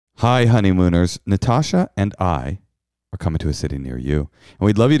Hi, honeymooners. Natasha and I are coming to a city near you, and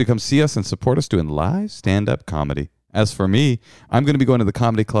we'd love you to come see us and support us doing live stand-up comedy. As for me, I'm going to be going to the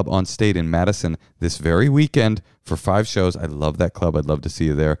Comedy Club on State in Madison this very weekend for 5 shows. I love that club. I'd love to see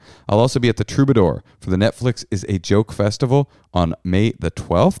you there. I'll also be at the Troubadour for the Netflix is a Joke Festival on May the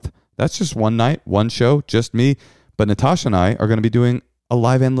 12th. That's just one night, one show, just me. But Natasha and I are going to be doing a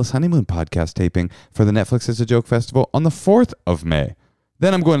live Endless Honeymoon podcast taping for the Netflix is a Joke Festival on the 4th of May.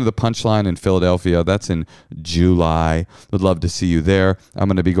 Then I'm going to the Punchline in Philadelphia. That's in July. Would love to see you there. I'm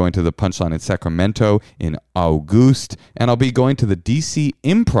going to be going to the Punchline in Sacramento in August. And I'll be going to the DC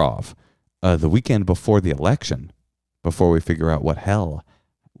Improv the weekend before the election, before we figure out what hell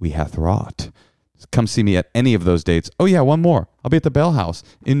we hath wrought. Come see me at any of those dates. Oh, yeah, one more. I'll be at the Bell House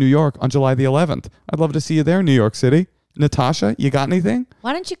in New York on July the 11th. I'd love to see you there, New York City. Natasha, you got anything?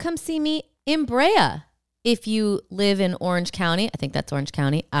 Why don't you come see me in Brea? If you live in Orange County, I think that's Orange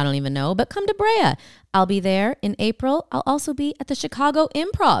County. I don't even know, but come to Brea. I'll be there in April. I'll also be at the Chicago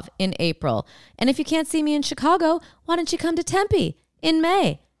Improv in April. And if you can't see me in Chicago, why don't you come to Tempe in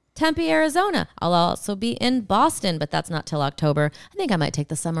May? Tempe, Arizona. I'll also be in Boston, but that's not till October. I think I might take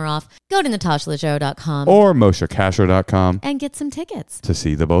the summer off. Go to NatashaLeggero.com or MosheKasher.com and get some tickets to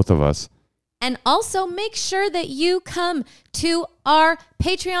see the both of us. And also make sure that you come to our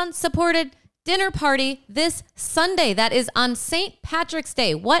Patreon-supported dinner party this Sunday. That is on St. Patrick's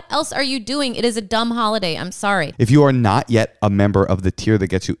Day. What else are you doing? It is a dumb holiday. I'm sorry. If you are not yet a member of the tier that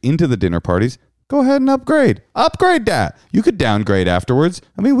gets you into the dinner parties, go ahead and upgrade. Upgrade that. You could downgrade afterwards.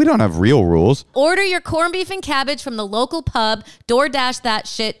 I mean, we don't have real rules. Order your corned beef and cabbage from the local pub. DoorDash that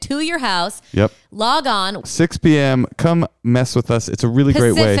shit to your house. Yep. Log on. 6 p.m. Come mess with us. It's a really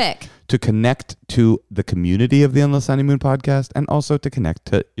great way to connect to the community of the Endless Honeymoon podcast and also to connect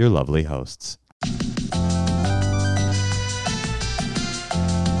to your lovely hosts.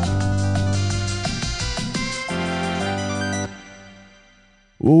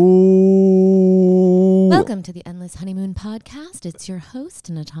 Ooh. Welcome to the Endless Honeymoon podcast. It's your host,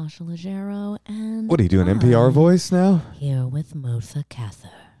 Natasha Leggero. And what are you doing, NPR voice now? Here with Moshe Kasher.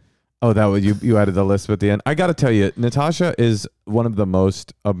 Oh, that was you added the list at the end. I got to tell you, Natasha is one of the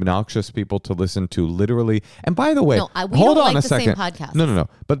most obnoxious people to listen to, literally. And by the way, hold on a second. No.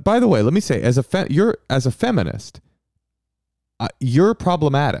 But by the way, let me say, as a feminist, you're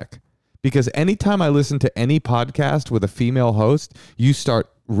problematic because anytime I listen to any podcast with a female host, you start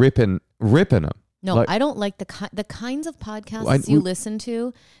ripping them. No, I don't like the kinds of podcasts you listen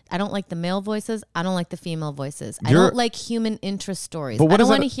to. I don't like the male voices. I don't like the female voices. I don't like human interest stories. I don't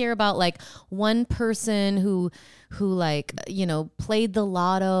want to hear about like one person who like, you know, played the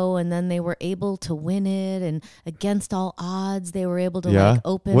lotto and then they were able to win it and against all odds they were able to like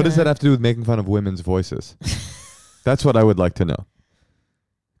open. What does that have to do with making fun of women's voices? That's what I would like to know.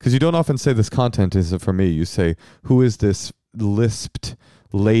 Because you don't often say this content isn't for me. You say, who is this lisped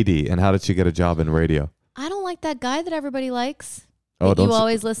lady and how did she get a job in radio? I don't like that guy that everybody likes. Oh, you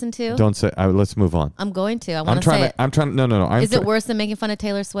always listen to? Don't say. Let's move on. I'm going to. I want to say it. I'm trying. No. Is it worse than making fun of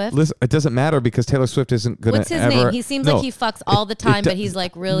Taylor Swift? Listen, it doesn't matter because Taylor Swift isn't going to. What's his name? He seems like he fucks all the time, but he's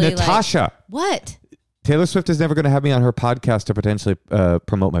like really Natasha. Like, what? Taylor Swift is never going to have me on her podcast to potentially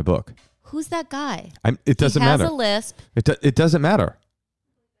promote my book. Who's that guy? It doesn't matter. He has a lisp. It doesn't matter.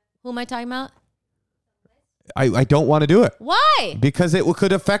 Who am I talking about? I don't want to do it. Why? Because it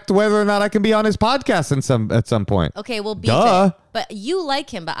could affect whether or not I can be on his podcast at some point. Okay, well, beat it. But you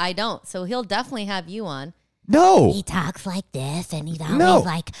like him, but I don't. So he'll definitely have you on. No. He talks like this, and he's always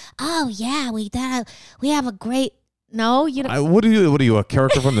like, "Oh yeah, we have a great." No, you don't. What are you, a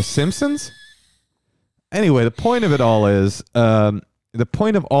character from The Simpsons? Anyway, the point of it all is, the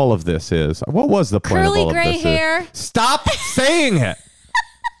point of all of this is, what was the point of all of this? Curly gray hair. Stop saying it.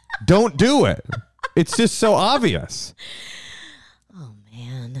 Don't do it. It's just so obvious. Oh,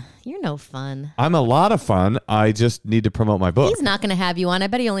 man. You're no fun. I'm a lot of fun. I just need to promote my book. He's not going to have you on. I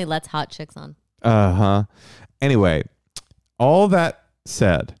bet he only lets hot chicks on. Uh-huh. Anyway, all that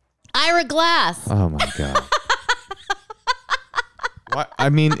said. Ira Glass. Oh, my God. Why? I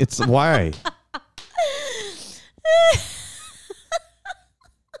mean, it's why?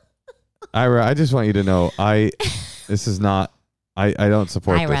 Ira, I just want you to know, this is not, I don't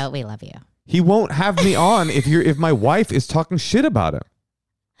support this. Ira, we love you. He won't have me on if my wife is talking shit about him.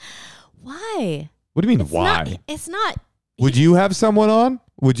 Why? What do you mean, why? It's not. Would you have someone on?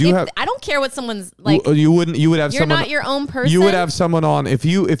 Would you have? I don't care what someone's like. You wouldn't. You would have someone. You're not your own person. You would have someone on if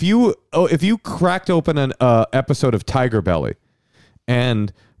you cracked open an episode of Tiger Belly,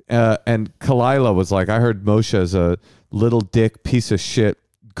 and Kalila was like, I heard Moshe is a little dick piece of shit,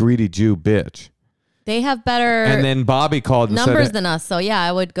 greedy Jew bitch. They have better And then Bobby called and numbers said, than us. So yeah,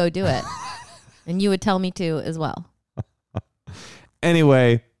 I would go do it. And you would tell me to as well.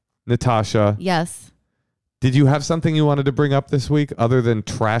 anyway, Natasha, Yes. did you have something you wanted to bring up this week other than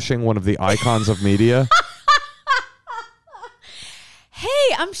trashing one of the icons of media?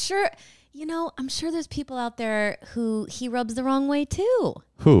 Hey, I'm sure there's people out there who he rubs the wrong way too.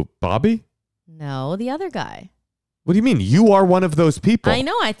 Who? Bobby? No, the other guy. What do you mean? You are one of those people. I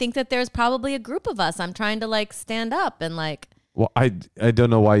know. I think that there's probably a group of us. I'm trying to like stand up and like. Well, I don't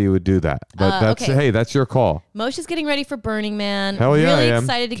know why you would do that, but that's okay. hey, that's your call. Moshe's getting ready for Burning Man. Hell yeah, really I am.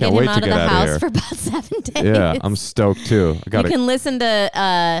 excited to Can't get wait him to out of get the out of house here. for about 7 days. Yeah, I'm stoked too. You can listen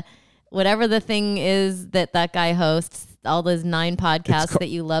to whatever the thing is that guy hosts. All those 9 podcasts that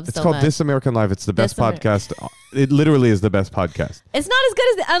you love so much. It's called This American Life. It's the best podcast. It literally is the best podcast. It's not as good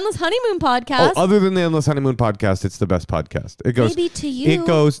as the Endless Honeymoon podcast. Oh, other than the Endless Honeymoon podcast, it's the best podcast. It goes. Maybe to you. It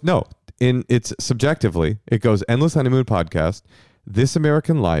goes no. It's subjectively. It goes Endless Honeymoon podcast, This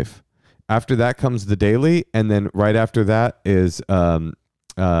American Life. After that comes The Daily, and then right after that is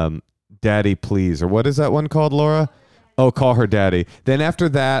Daddy Please, or what is that one called, Laura? Oh, Call Her Daddy. Then after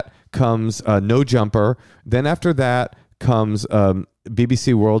that comes No Jumper. Then after that comes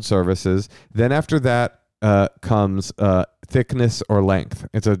BBC World Services. Then after that comes Thickness or Length.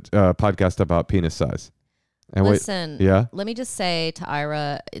 It's a podcast about penis size. And listen, yeah? Let me just say to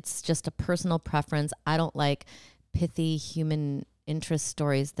Ira, it's just a personal preference. I don't like pithy human interest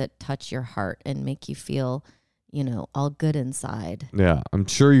stories that touch your heart and make you feel, all good inside. Yeah, I'm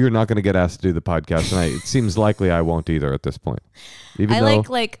sure you're not going to get asked to do the podcast, and it seems likely I won't either at this point.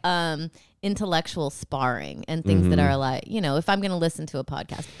 Like intellectual sparring and things that are like, if I'm going to listen to a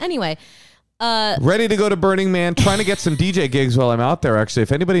podcast. Anyway. Ready to go to Burning Man, trying to get some DJ gigs while I'm out there, actually.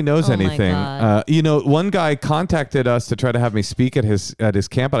 If anybody knows anything. One guy contacted us to try to have me speak at his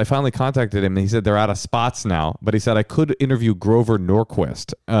camp, and I finally contacted him, and he said they're out of spots now, but he said I could interview Grover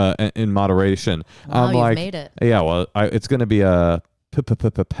Norquist in moderation. Wow, I'm you've like, made it. Yeah, well, it's going to be a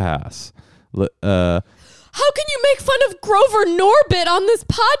pass. How can you make fun of Grover Norbit on this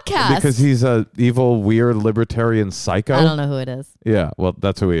podcast? Because he's a evil, weird, libertarian psycho. I don't know who it is. Yeah, well,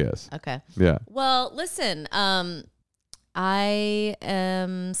 that's who he is. Okay. Yeah. Well, listen, I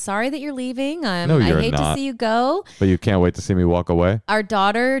am sorry that you're leaving. No, you're I hate not. to see you go. But you can't wait to see me walk away? Our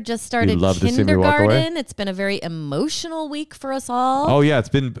daughter just started love to see me walk away? kindergarten. It's been a very emotional week for us all. Oh, yeah. It's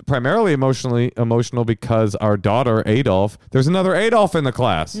been primarily emotional because our daughter, Adolf, there's another Adolf in the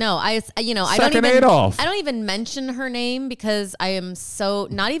class. No, I Second Adolf. I don't even mention her name because I am so,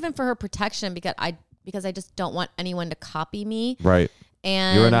 not even for her protection, because I just don't want anyone to copy me. Right.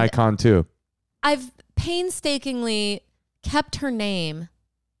 And you're an icon too. I've painstakingly kept her name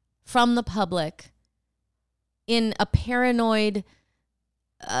from the public in a paranoid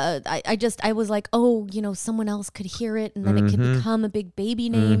I was like, someone else could hear it and then it could become a big baby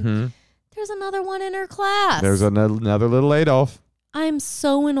name. There's another one in her class. There's another little Adolf. I'm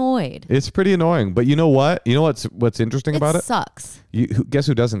so annoyed. It's pretty annoying, but you know what? You know what's interesting about it? It sucks. Guess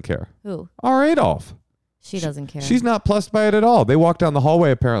who doesn't care? Who? Our Adolf. She doesn't care. She's not plussed by it at all. They walk down the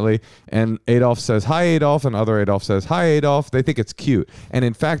hallway apparently, and Adolf says, "Hi, Adolf," and other Adolf says, "Hi, Adolf." They think it's cute. And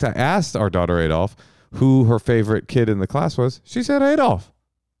in fact, I asked our daughter Adolf who her favorite kid in the class was. She said Adolf.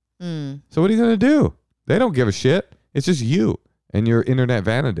 So what are you going to do? They don't give a shit. It's just you and your internet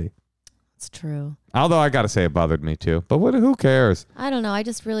vanity. It's true. Although I got to say it bothered me too. But who cares? I don't know. I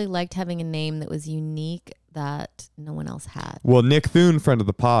just really liked having a name that was unique that no one else had. Well, Nick Thune, friend of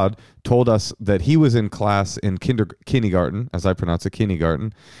the pod, told us that he was in class in kindergarten, as I pronounce it,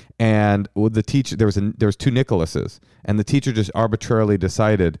 kindergarten, and with the teacher, there was two Nicholases, and the teacher just arbitrarily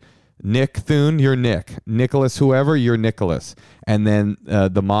decided, Nick Thune, you're Nick. Nicholas, whoever, you're Nicholas. And then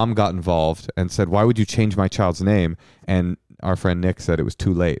the mom got involved and said, "Why would you change my child's name?" And our friend Nick said it was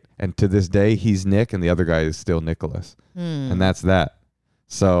too late. And to this day, he's Nick, and the other guy is still Nicholas, and that's that.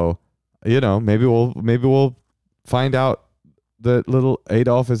 So, maybe we'll find out that little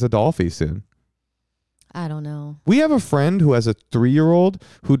Adolf is Adolphy soon. I don't know. We have a friend who has a 3-year-old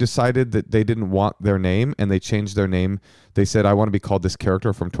who decided that they didn't want their name, and they changed their name. They said, "I want to be called this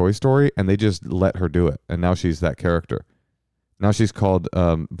character from Toy Story," and they just let her do it. And now she's that character. Now she's called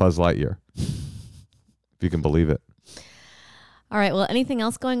Buzz Lightyear, if you can believe it. All right. Well, anything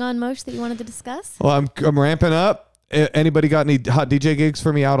else going on, Moshe, that you wanted to discuss? Well, I'm ramping up. Anybody got any hot DJ gigs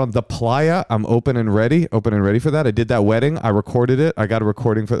for me out on the Playa? I'm open and ready for that. I did that wedding. I recorded it. I got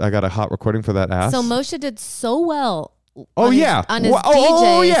a hot recording for that ass. So Moshe did so well. On his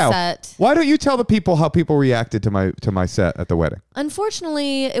DJ set. Why don't you tell the people how people reacted to my set at the wedding?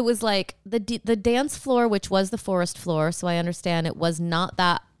 Unfortunately, it was like the dance floor, which was the forest floor. So I understand it was not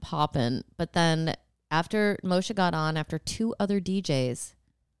that poppin', but then after Moshe got on, after 2 other DJs,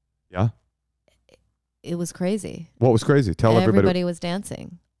 Yeah. it was crazy. What was crazy? Tell everybody. Everybody was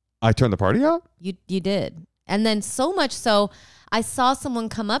dancing. I turned the party out? You did. And then so much so, I saw someone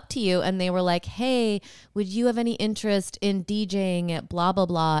come up to you and they were like, hey, would you have any interest in DJing at blah, blah,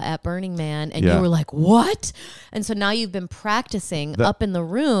 blah at Burning Man? And Yeah. you were like, what? And so now you've been practicing up in the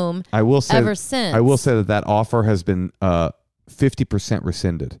room I will say ever since. I will say that offer has been 50%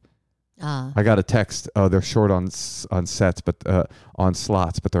 rescinded. I got a text. Oh, they're short on sets, but on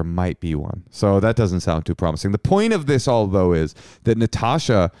slots, but there might be one. So that doesn't sound too promising. The point of this all, though, is that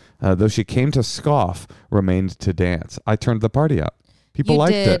Natasha, though she came to scoff, remained to dance. I turned the party out. People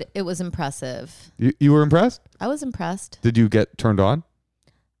liked it. It was impressive. You were impressed? I was impressed. Did you get turned on?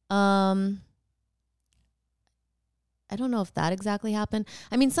 I don't know if that exactly happened.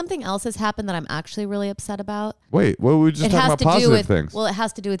 I mean, something else has happened that I'm actually really upset about. Wait, well, we were just talking about positive things. Well, it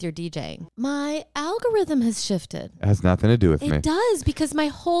has to do with your DJing. My algorithm has shifted. It has nothing to do with me. It does, because my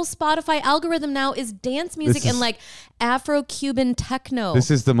whole Spotify algorithm now is dance music and like Afro-Cuban techno. This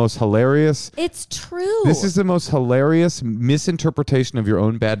is the most hilarious. It's true. This is the most hilarious misinterpretation of your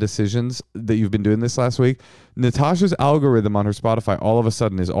own bad decisions that you've been doing this last week. Natasha's algorithm on her Spotify all of a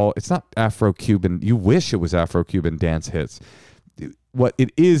sudden is it's not Afro-Cuban. You wish it was Afro-Cuban dance hits. What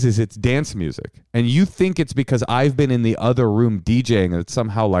it is it's dance music. And you think it's because I've been in the other room DJing and it's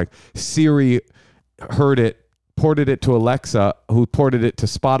somehow like Siri heard it, ported it to Alexa, who ported it to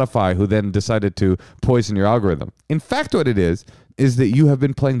Spotify, who then decided to poison your algorithm. In fact, what it is that you have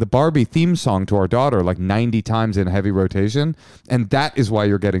been playing the Barbie theme song to our daughter like 90 times in heavy rotation, and that is why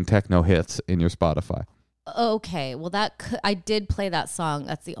you're getting techno hits in your Spotify. Okay, well, I did play that song.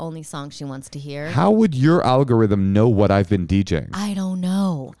 That's the only song she wants to hear. How would your algorithm know what I've been DJing? I don't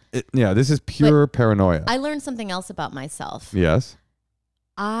know. This is pure paranoia. I learned something else about myself. Yes.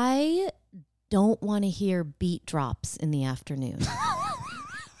 I don't want to hear beat drops in the afternoon.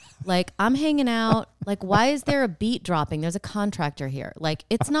 Like, I'm hanging out. Like, why is there a beat dropping? There's a contractor here. Like,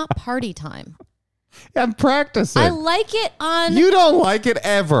 it's not party time. I'm practicing. I like it on... You don't like it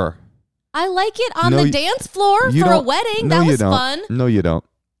ever. I like it on the dance floor for a wedding. That was fun. No, you don't.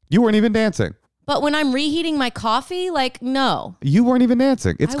 You weren't even dancing. But when I'm reheating my coffee, like, no. You weren't even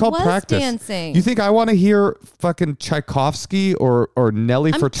dancing. It's called practice. Dancing. You think I want to hear fucking Tchaikovsky or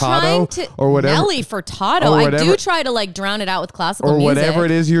Nelly Furtado or whatever? Nelly Furtado. I do try to like drown it out with classical music. Or whatever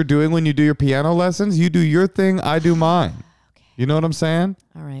it is you're doing when you do your piano lessons. You do your thing. I do mine. Okay. You know what I'm saying?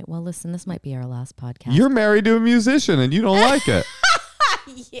 All right. Well, listen, this might be our last podcast. You're married to a musician and you don't like it.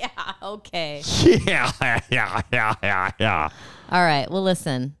 Yeah. Okay. Yeah. All right. Well,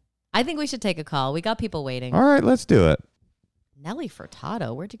 listen. I think we should take a call. We got people waiting. All right, let's do it. Nelly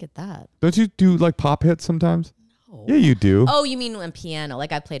Furtado. Where'd you get that? Don't you do like pop hits sometimes? No. Yeah, you do. Oh, you mean on piano?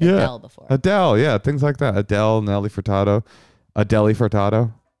 Like I played Adele before. Adele, yeah, things like that. Adele, Nelly Furtado, Adele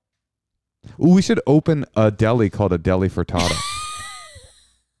Furtado. Ooh, we should open a deli called Adele Furtado.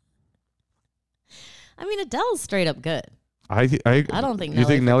 I mean, Adele's straight up good. I don't think. You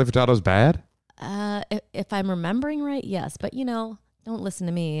think Nelly Furtado's bad? If I'm remembering right, yes. But don't listen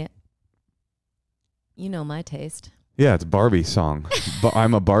to me. You know my taste. Yeah, it's Barbie song. But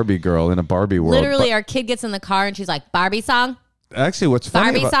I'm a Barbie girl in a Barbie world. Literally, our kid gets in the car and she's like, Barbie song? Actually, what's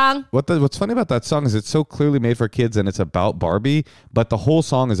funny what's funny about that song is it's so clearly made for kids and it's about Barbie, but the whole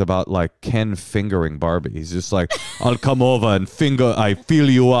song is about like Ken fingering Barbie. He's just like, I'll come over and I feel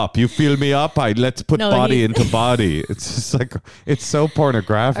you up. You feel me up? Let's put body into body. It's just like, it's so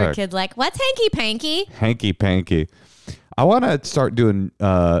pornographic. Our kid's like, what's hanky panky? Hanky panky. I want to start doing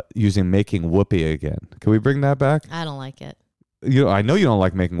using making whoopee again. Can we bring that back? I don't like it. I know you don't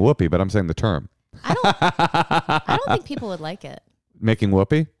like making whoopee, but I'm saying the term. I don't think people would like it. Making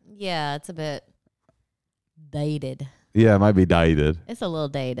whoopee? Yeah, it's a bit dated. Yeah, it might be dated. It's a little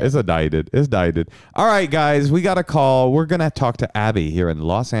dated. It's dated. All right, guys, we got a call. We're going to talk to Abby here in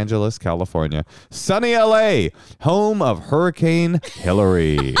Los Angeles, California. Sunny LA, home of Hurricane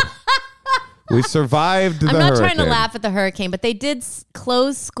Hillary. We survived the hurricane. I'm not trying to laugh at the hurricane, but they did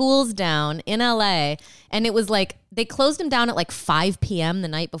close schools down in LA. And it was like, they closed them down at like 5 p.m. the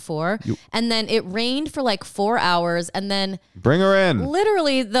night before. And then it rained for like 4 hours. And then bring her in.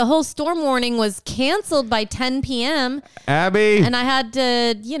 Literally, the whole storm warning was canceled by 10 p.m. Abby. And I had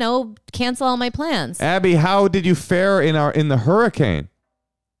to, cancel all my plans. Abby, how did you fare in the hurricane?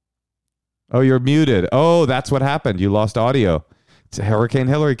 Oh, you're muted. Oh, that's what happened. You lost audio. Hurricane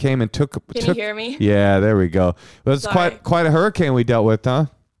Hillary came and took. Can you hear me? Yeah, there we go. Well, it's quite a hurricane we dealt with, huh?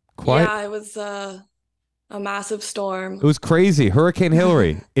 Yeah, it was a massive storm. It was crazy. Hurricane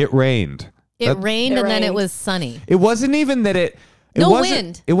Hillary. It rained. It rained. Then it was sunny. It wasn't even that it. No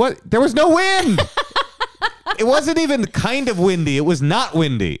wind. There was no wind. It wasn't even kind of windy. It was not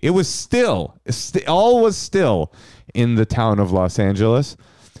windy. It was still. All was still in the town of Los Angeles.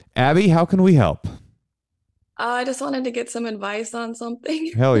 Abby, how can we help? I just wanted to get some advice on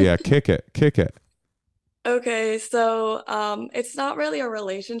something. Hell yeah, kick it. Okay, so it's not really a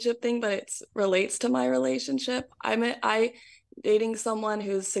relationship thing, but it relates to my relationship. I dating someone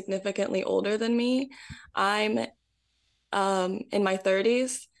who's significantly older than me. I'm in my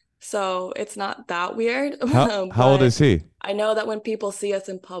 30s, so it's not that weird. How old is he? I know that when people see us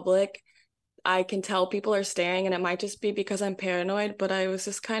in public, I can tell people are staring, and it might just be because I'm paranoid, but I was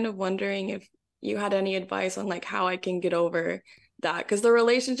just kind of wondering if you had any advice on like how I can get over that, because the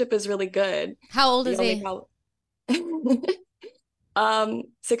relationship is really good. How old is he?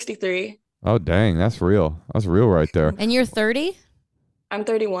 63. Oh, dang. That's real. That's real right there. And you're 30? I'm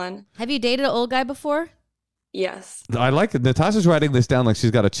 31. Have you dated an old guy before? Yes. I like it. Natasha's writing this down like she's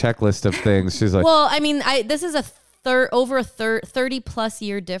got a checklist of things. She's like, well, I mean, this is a 30 plus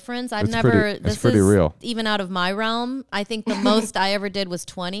year difference. It's pretty real. Even out of my realm. I think the most I ever did was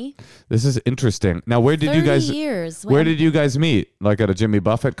 20. This is interesting. Now, where did you guys? Years. Where did you guys meet? Like at a Jimmy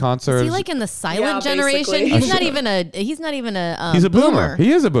Buffett concert? Is he like in the silent generation? Basically. He's not even a. He's not even a. He's a boomer.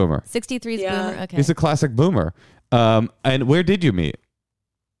 He is a boomer. 63's boomer. Okay. He's a classic boomer. And where did you meet?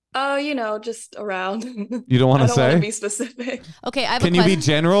 Just around. You don't want to say? I don't want to be specific. Okay, I have Can you be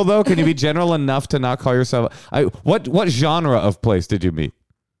general though? Can you be general enough to not call yourself? What genre of place did you meet?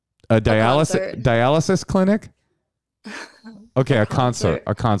 A dialysis clinic? Okay, a concert.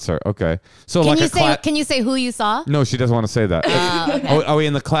 Okay, so Can you say who you saw? No, she doesn't want to say that. Okay. Are we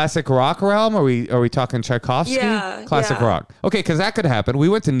in the classic rock realm? Are we talking Tchaikovsky? Yeah, classic rock. Okay, because that could happen. We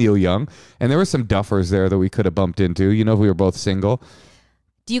went to Neil Young, and there were some duffers there that we could have bumped into. You know, we were both single.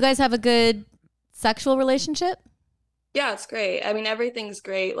 Do you guys have a good sexual relationship? Yeah, it's great. I mean, everything's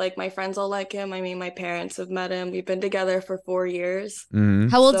great. Like, my friends all like him. I mean, my parents have met him. We've been together for 4 years. Mm-hmm.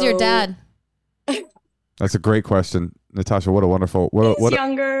 How old's your dad? That's a great question, Natasha. What a wonderful. He's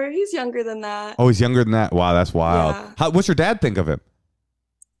younger. He's younger than that. Oh, he's younger than that. Wow, that's wild. Yeah. What's your dad think of him?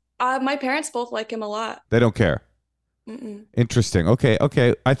 My parents both like him a lot. They don't care. Mm-mm. Interesting. Okay.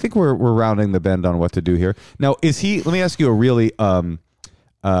 I think we're rounding the bend on what to do here. Now, is he? Let me ask you a really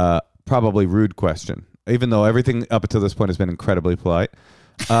probably rude question, even though everything up until this point has been incredibly polite.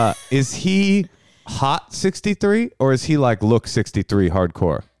 Is he hot 63 or is he like look 63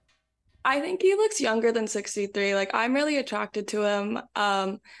 hardcore? I think he looks younger than 63. Like, I'm really attracted to him.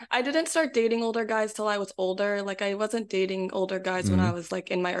 I didn't start dating older guys till I was older. Like, I wasn't dating older guys when I was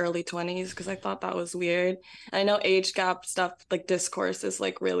like in my early 20s because I thought that was weird. I know age gap stuff, like discourse is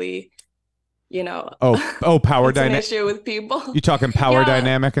like really, power it's an dynamic issue with people. You talking power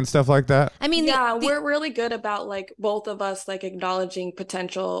dynamic and stuff like that? I mean, we're really good about like both of us like acknowledging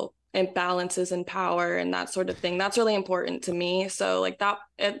potential imbalances in power and that sort of thing. That's really important to me. So like that,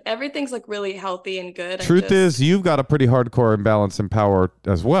 everything's like really healthy and good. Truth is, you've got a pretty hardcore imbalance in power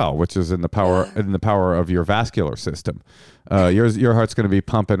as well, which is in the power of your vascular system. Your heart's going to be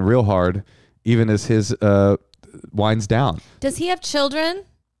pumping real hard, even as his winds down. Does he have children?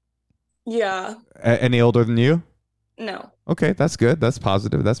 Yeah. Any older than you? No. Okay, that's good. That's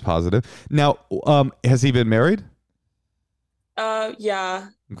positive. Now, has he been married? Yeah.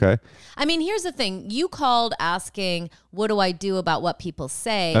 Okay. I mean, here's the thing. You called asking, what do I do about what people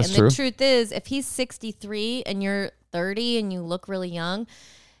say? That's and true. The truth is, if he's 63 and you're 30 and you look really young,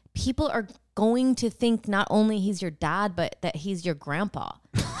 people are going to think not only he's your dad, but that he's your grandpa.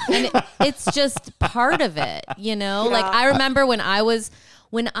 And it's just part of it, you know? Yeah. Like, I remember when I was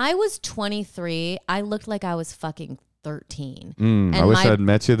 23, I looked like I was fucking 13. I wish I'd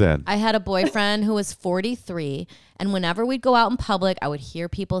met you then. I had a boyfriend who was 43, and whenever we'd go out in public, I would hear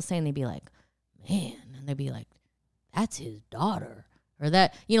people saying, they'd be like, man, and they'd be like, that's his daughter. Or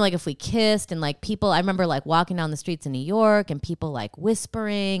that, like if we kissed and like people, I remember like walking down the streets in New York and people like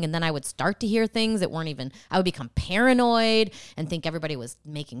whispering, and then I would start to hear things that weren't even, I would become paranoid and think everybody was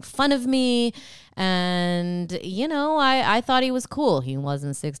making fun of me. And, I thought he was cool. He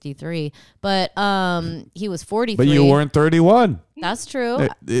wasn't 63, but he was 43. But you weren't 31. That's true.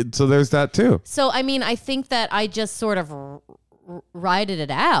 So there's that too. So, I mean, I think that I just sort of rided it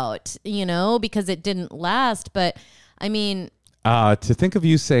out, because it didn't last. But I mean, to think of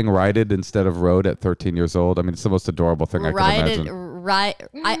you saying "righted" instead of "rode" at 13 years old, I mean, it's the most adorable thing I can imagine.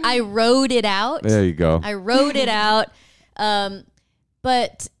 I rode it out. There you go. I rode it out.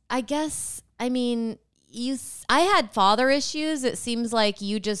 But I guess, I mean, I had father issues. It seems like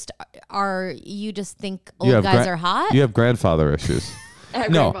you just think old guys are hot. You have grandfather issues.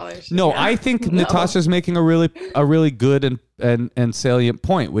 No, yeah. I think Natasha's making a really good and salient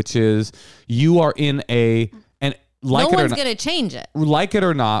point, which is you are in a like no it or one's not, going to change it. like it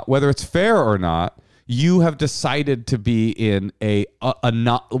or not, whether it's fair or not, you have decided to be in a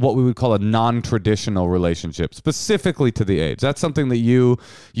not what we would call a non-traditional relationship, specifically to the age. That's something that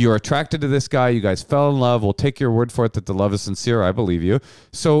you're attracted to this guy. You guys fell in love. We'll take your word for it that the love is sincere. I believe you.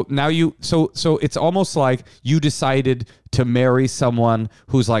 So now so it's almost like you decided to marry someone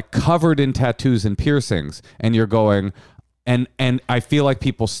who's like covered in tattoos and piercings, and you're going. And I feel like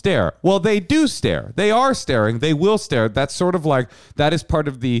people stare. Well, they do stare. They are staring. They will stare. That's sort of like, that is part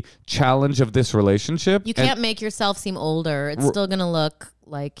of the challenge of this relationship. You can't make yourself seem older. It's still going to look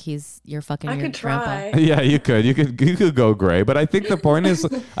like you're fucking I your could grandpa. try. Yeah, you could go gray. But I think the point is,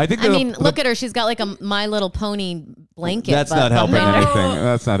 look at her. She's got like a My Little Pony blanket. That's not helping No. anything.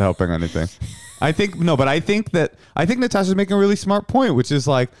 That's not helping anything. I think Natasha's making a really smart point, which is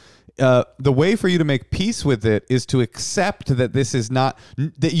like, the way for you to make peace with it is to accept that this is not,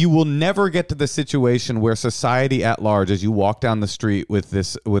 that you will never get to the situation where society at large, as you walk down the street with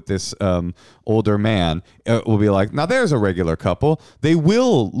this older man, will be like, now there's a regular couple. They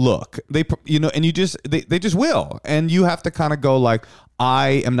will look, and they just will, and you have to kind of go like,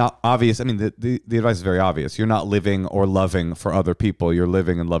 I am not obvious. I mean, the advice is very obvious. You're not living or loving for other people. You're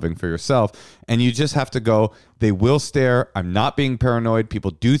living and loving for yourself. And you just have to go, they will stare. I'm not being paranoid.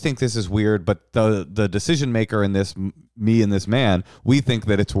 People do think this is weird, but the decision maker in this, me and this man, we think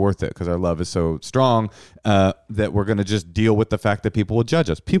that it's worth it because our love is so strong that we're going to just deal with the fact that people will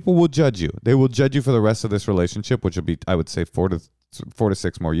judge us. People will judge you. They will judge you for the rest of this relationship, which will be, I would say, 4 to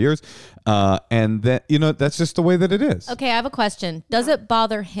 6 more years. And that, that's just the way that it is. Okay, I have a question. Does it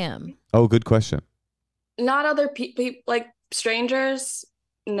bother him? Oh, good question. Not other people, like strangers.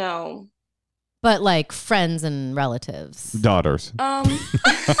 No. But like friends and relatives. Daughters. I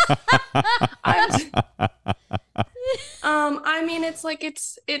mean, it's like,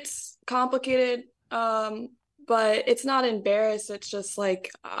 it's complicated, but it's not embarrassed. It's just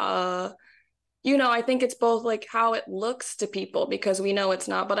like, I think it's both like how it looks to people because we know it's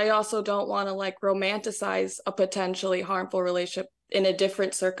not, but I also don't want to like romanticize a potentially harmful relationship in a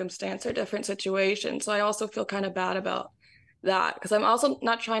different circumstance or different situation. So I also feel kind of bad about that because I'm also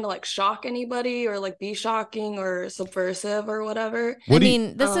not trying to like shock anybody or like be shocking or subversive or whatever.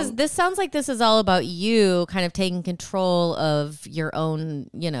 This sounds like this is all about you kind of taking control of your own,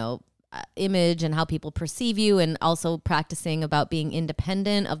 image and how people perceive you, and also practicing about being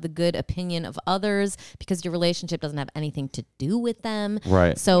independent of the good opinion of others because your relationship doesn't have anything to do with them.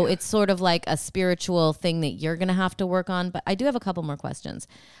 Right. So it's sort of like a spiritual thing that you're going to have to work on. But I do have a couple more questions.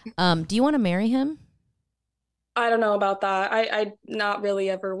 Do you want to marry him? I don't know about that. I not really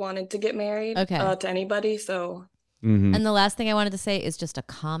ever wanted to get married to anybody. So. Mm-hmm. And the last thing I wanted to say is just a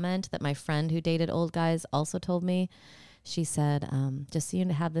comment that my friend who dated old guys also told me. She said, just so you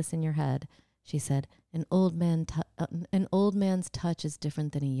have this in your head, she said, an old man's touch is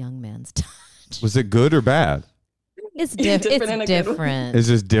different than a young man's touch. Was it good or bad? It's different. It's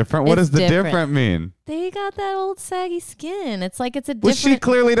just different? What does the different mean? They got that old saggy skin. It's like it's a different... Well, she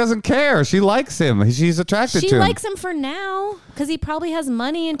clearly doesn't care. She likes him. She's attracted to him. She likes him for now because he probably has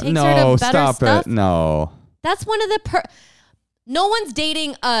money and takes her to better stop stuff. It. No. That's one of the... No one's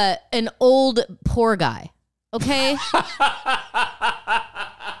dating an old poor guy. Okay?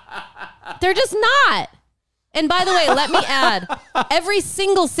 They're just not. And by the way, let me add, every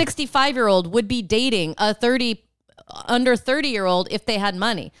single 65-year-old would be dating a under 30-year-old if they had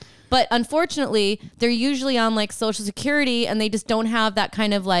money. But unfortunately, they're usually on like Social Security and they just don't have that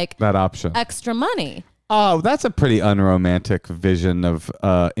kind of like that option, extra money. Oh, that's a pretty unromantic vision of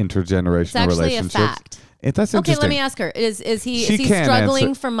intergenerational it's actually relationships. A fact. That's interesting. Okay, let me ask her. Is he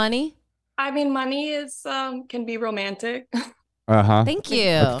struggling for money? I mean, money is can be romantic. Thank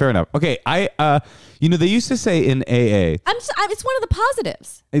you. Fair enough. Okay, they used to say in AA. It's one of the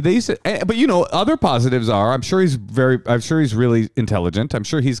positives. They used to, but other positives are. I'm sure he's really intelligent. I'm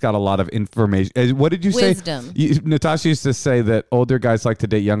sure he's got a lot of information. What did you say? Wisdom. Natasha used to say that older guys like to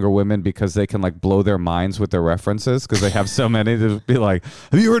date younger women because they can like blow their minds with their references because they have so many to be like,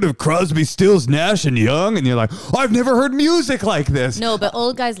 have you heard of Crosby, Stills, Nash and Young? And you're like, I've never heard music like this. No, but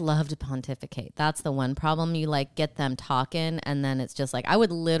old guys love to pontificate. That's the one problem. You like get them talking and then it's just like, I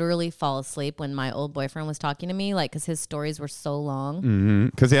would literally fall asleep when my old boyfriend was talking to me, like, because his stories were so long. Mm-hmm.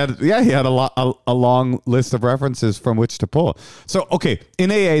 Because he had a long list of references from which to pull. So, okay, in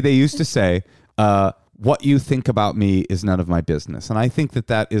AA, they used to say, what you think about me is none of my business. And I think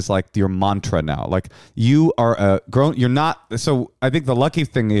that is like your mantra now. Like you are you're not, so I think the lucky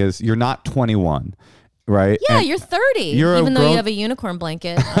thing is you're not 21. Right? Yeah, and you're 30, even though you have a unicorn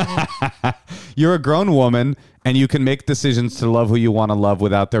blanket. You're a grown woman and you can make decisions to love who you want to love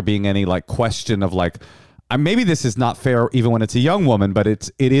without there being any like question of like, maybe this is not fair even when it's a young woman, but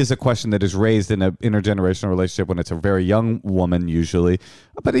it is a question that is raised in an intergenerational relationship when it's a very young woman usually.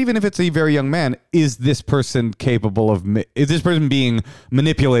 But even if it's a very young man, is this person being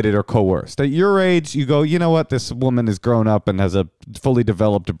manipulated or coerced? At your age, you go, you know what? This woman is grown up and has a fully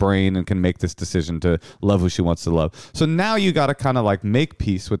developed brain and can make this decision to love who she wants to love. So now you got to kind of like make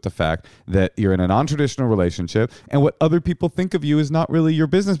peace with the fact that you're in a non-traditional relationship, and what other people think of you is not really your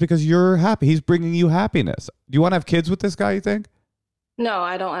business because you're happy. He's bringing you happiness. Do you want to have kids with this guy, you think? No,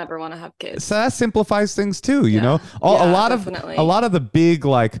 I don't ever want to have kids. So that simplifies things too, you know? Definitely. A lot of the big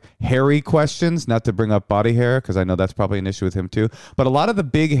like hairy questions, not to bring up body hair because I know that's probably an issue with him too, but a lot of the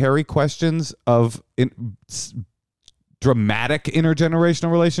big hairy questions of dramatic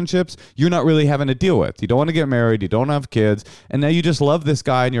intergenerational relationships, you're not really having to deal with. You don't want to get married, you don't have kids, and now you just love this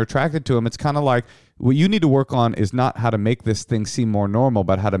guy and you're attracted to him. It's kind of like what you need to work on is not how to make this thing seem more normal,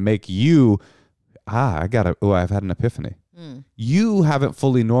 but how to make you, I've had an epiphany. You haven't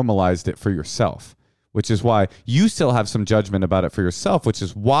fully normalized it for yourself, which is why you still have some judgment about it for yourself, which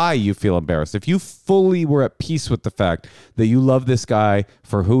is why you feel embarrassed. If you fully were at peace with the fact that you love this guy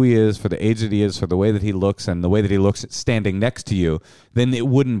for who he is, for the age that he is, for the way that he looks, and the way that he looks standing next to you, then it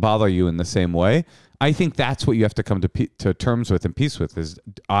wouldn't bother you in the same way. I think that's what you have to come to terms with and peace with is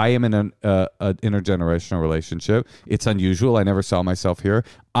I am in an intergenerational relationship. It's unusual. I never saw myself here.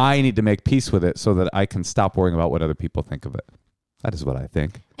 I need to make peace with it so that I can stop worrying about what other people think of it. That is what I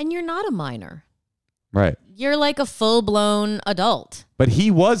think. And you're not a minor. Right. You're like a full-blown adult. But he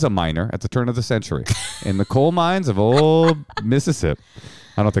was a minor at the turn of the century in the coal mines of old Mississippi.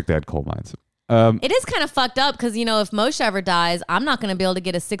 I don't think they had coal mines. It is kind of fucked up because, you know, if Moshe ever dies, I'm not going to be able to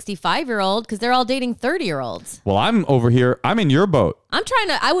get a 65-year-old because they're all dating 30-year-olds. Well, I'm over here. I'm in your boat.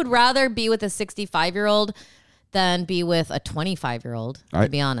 I would rather be with a 65-year-old than be with a 25-year-old, to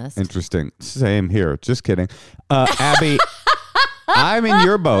be honest. Interesting. Same here. Just kidding. Abby, I'm in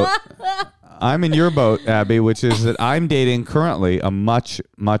your boat. I'm in your boat, Abby, which is that I'm dating currently a much,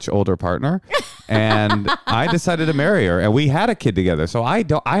 much older partner, and I decided to marry her, and we had a kid together. So I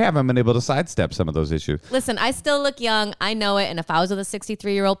haven't been able to sidestep some of those issues. Listen, I still look young. I know it. And if I was with a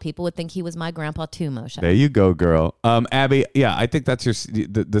 63-year-old, people would think he was my grandpa too, Moshe. There you go, girl. Abby, yeah, I think that's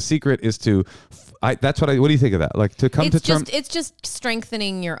the secret is to. What do you think of that? Like to come to terms. It's just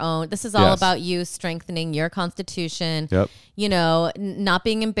strengthening your own. This is all about you strengthening your constitution. Yep. You know, not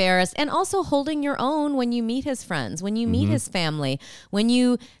being embarrassed, and also holding your own when you meet his friends, when you meet his family, when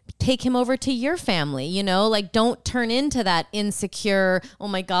you take him over to your family. You know, like don't turn into that insecure. Oh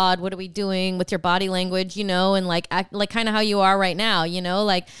my God, what are we doing with your body language? You know, and like act like kind of how you are right now. You know,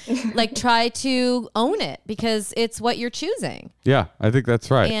 like try to own it because it's what you're choosing. Yeah, I think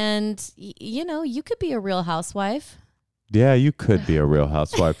that's right. And you know, you could be a real housewife. Yeah, you could be a real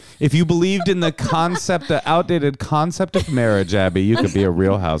housewife. If you believed in the outdated concept of marriage, Abby, you could be a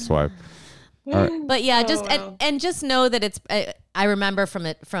real housewife. Right. But yeah, and just know that it's. I remember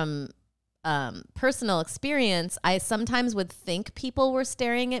from personal experience, I sometimes would think people were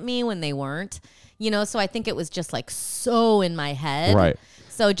staring at me when they weren't. You know, so I think it was just like so in my head. Right.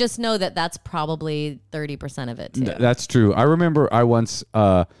 So just know that that's probably 30% of it too. That's true. I remember I once.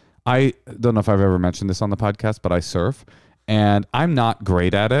 I don't know if I've ever mentioned this on the podcast, but I surf. And I'm not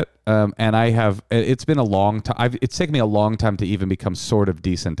great at it. And it's been a long time. It's taken me a long time to even become sort of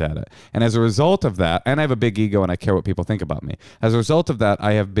decent at it. And as a result of that, and I have a big ego and I care what people think about me. As a result of that,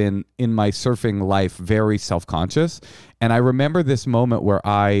 I have been in my surfing life very self-conscious. And I remember this moment where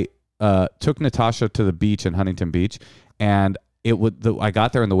I took Natasha to the beach in Huntington Beach, and I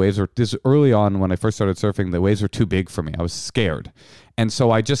got there and the waves were, this early on when I first started surfing, the waves were too big for me. I was scared. And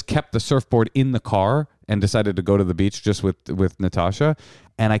so I just kept the surfboard in the car and decided to go to the beach just with Natasha.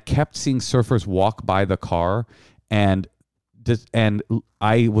 And I kept seeing surfers walk by the car, and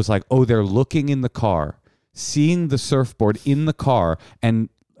I was like, oh, they're looking in the car, seeing the surfboard in the car, and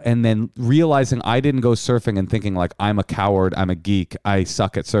then realizing I didn't go surfing and thinking like, I'm a coward, I'm a geek, I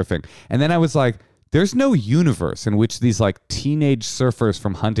suck at surfing. And then I was like, there's no universe in which these like teenage surfers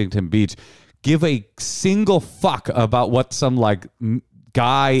from Huntington Beach give a single fuck about what some like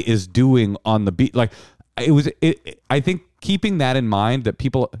guy is doing on the beach. Like I think keeping that in mind, that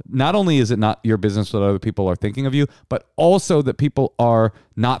people, not only is it not your business what other people are thinking of you, but also that people are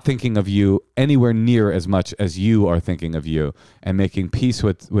not thinking of you anywhere near as much as you are thinking of you, and making peace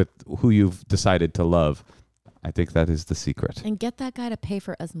with who you've decided to love. I think that is the secret. And get that guy to pay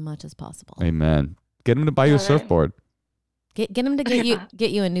for as much as possible. Amen. Get him to buy you a surfboard. Get him to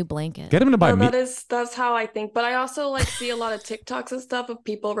get you a new blanket. Get him to buy No, me. that's how I think. But I also like see a lot of TikToks and stuff of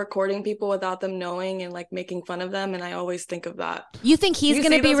people recording people without them knowing and like making fun of them. And I always think of that. You think he's You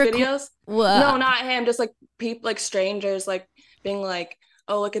going to see be those videos? Whoa. No, not him. Just like people, like strangers, like being like,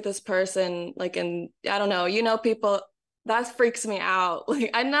 "Oh, look at this person!" Like, and I don't know. People that freaks me out.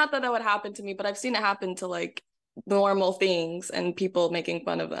 Like, I not that would happen to me, but I've seen it happen to like normal things and people making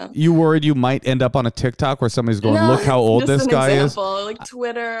fun of them. You worried you might end up on a TikTok where somebody's going, No, look how old just this an guy example, like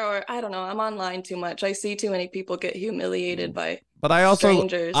Twitter, or I don't know. I'm online too much. I see too many people get humiliated by But I also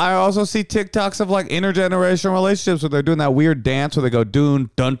see TikToks of like intergenerational relationships where they're doing that weird dance where they go dun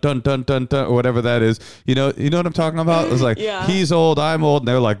dun dun dun dun dun or whatever that is. You know what I'm talking about? It's like Yeah. he's old, I'm old, and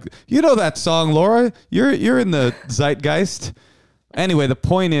they're like, you know that song, Laura? You're in the zeitgeist. Anyway, the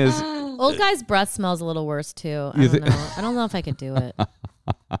point is, Old guy's breath smells a little worse too. I You don't know. I don't know if I could do it.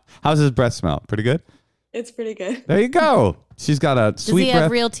 how's his breath smell? Pretty good. It's pretty good. There you go. She's got a Does sweet he breath.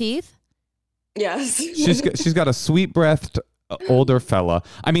 have real teeth? Yes. She's got a sweet breathed older fella.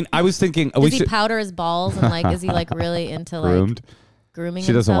 I mean, I was thinking Does he powder his balls and like is he like really into like groomed. grooming?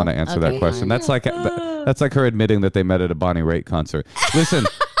 She doesn't himself? want to answer Okay, that question. fine. That's like her admitting that they met at a Bonnie Raitt concert. Listen,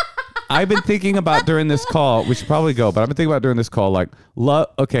 I've been thinking about during this call, we should probably go, but I've been thinking about during this call, like,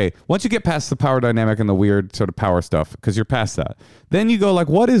 okay, once you get past the power dynamic and the weird sort of power stuff, because you're past that, then you go like,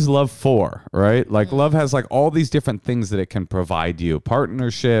 what is love for, right? Like love has like all these different things that it can provide you.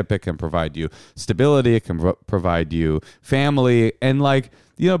 Partnership, it can provide you stability, it can provide you family, and like,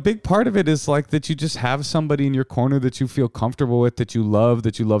 a big part of it is like that you just have somebody in your corner that you feel comfortable with, that you love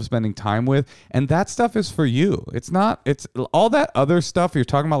spending time with. And that stuff is for you. It's all that other stuff you're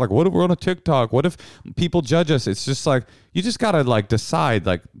talking about. Like, what if we're on a TikTok? What if people judge us? It's just like, you just got to like decide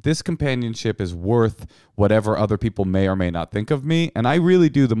like this companionship is worth whatever other people may or may not think of me. And I really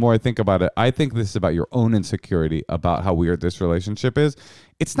do. The more I think about it, I think this is about your own insecurity about how weird this relationship is.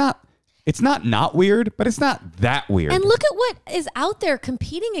 It's not weird, but it's not that weird. And look at what is out there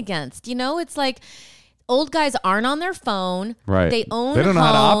competing against. It's like old guys aren't on their phone. Right. They own They don't know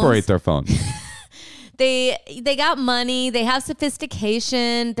how to homes. operate their phone. They got money. They have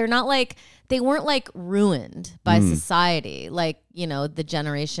sophistication. They're not like, they weren't like ruined by society. Like, the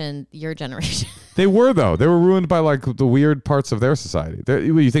generation, your generation. They were, though. They were ruined by like the weird parts of their society.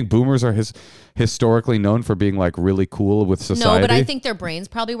 You think boomers are historically known for being like really cool with society? No, but I think their brains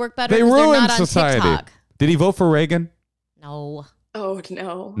probably work better. They 'cause they're ruined not on society. TikTok. Did he vote for Reagan? No. Oh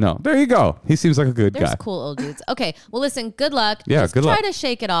no. No. There you go. He seems like a good There's guy. cool old dudes. Okay. Well, listen, good luck. Yeah, Just good try luck. to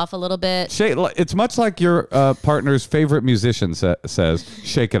shake it off a little bit. It's much like your partner's favorite musician says,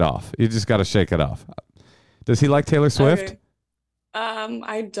 shake it off. You just got to shake it off. Does he like Taylor Swift? Okay.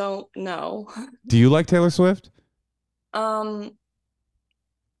 I don't know. Do you like Taylor Swift? I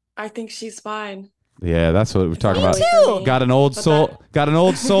think she's fine. Yeah, that's what we're talking about. too. Got an old soul. Got an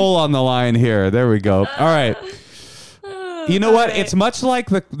old soul on the line here. There we go. All right. You know what? All right. It's much like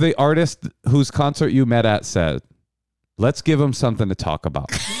the artist whose concert you met at said, let's give him something to talk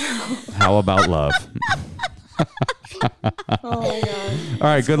about. How about love? Oh my god. All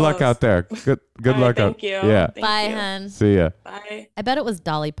right. Good luck close. out there. Good All right, luck out. thank you. Yeah. Thank Bye, you. hun. See ya. Bye. I bet it was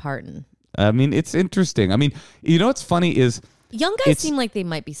Dolly Parton. I mean, it's interesting. I mean, what's funny is Young guys It's- seem like they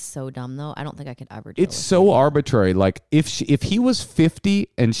might be so dumb, though. I don't think I could ever deal it's with so arbitrary. Like if he was 50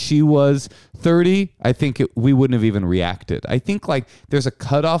 and she was 30, I think we wouldn't have even reacted. I think like there's a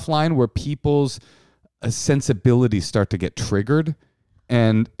cutoff line where people's sensibilities start to get triggered.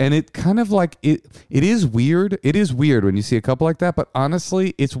 And it kind of like it is weird. It is weird when you see a couple like that, but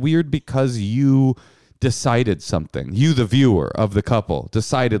honestly, it's weird because you decided something. You, the viewer of the couple,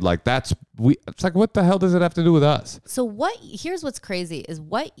 decided like it's like, what the hell does it have to do with us? So here's what's crazy is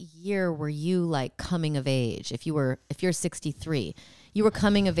what year were you like coming of age? If you're 63, you were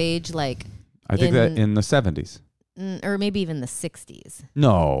coming of age like I think that in the 70s. or maybe even the 60s.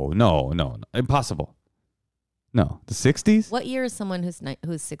 No, impossible. No, the 60s? What year is someone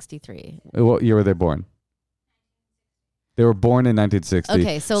who's 63? What year were they born? They were born in 1960.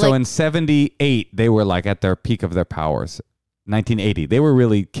 Okay, so in 78, they were like at their peak of their powers. 1980, they were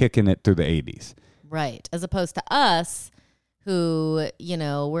really kicking it through the 80s. Right. As opposed to us who,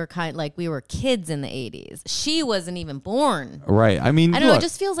 we're kind like we were kids in the 80s. She wasn't even born. Right. I mean, I don't know. It look,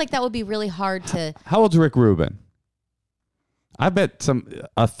 just feels like that would be really hard to. how old's Rick Rubin? I bet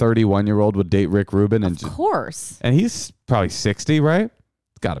a 31-year-old would date Rick Rubin, Of course. and he's probably 60, right?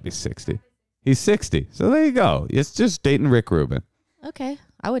 It's got to be 60. He's 60. So there you go. It's just dating Rick Rubin. Okay.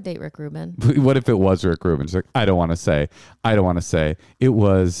 I would date Rick Rubin. What if it was Rick Rubin? She's like, I don't want to say. It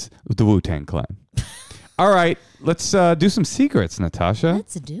was the Wu-Tang Clan. All right. Let's do some secrets, Natasha.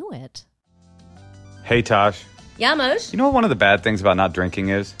 Let's do it. Hey, Tosh. Yeah, Moshe? You know what one of the bad things about not drinking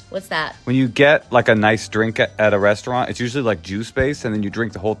is? What's that? When you get like a nice drink at a restaurant, it's usually like juice based, and then you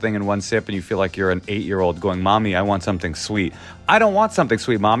drink the whole thing in one sip and you feel like you're an 8-year-old going, Mommy, I want something sweet. I don't want something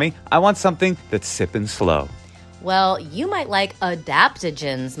sweet, Mommy. I want something that's sipping slow. Well, you might like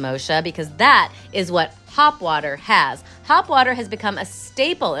adaptogens, Moshe, because that is what Hop Water has. Hop Water has become a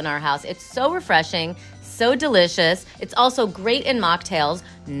staple in our house. It's so refreshing, so delicious. It's also great in mocktails,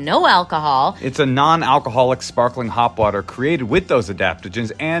 no alcohol. It's a non-alcoholic sparkling hop water created with those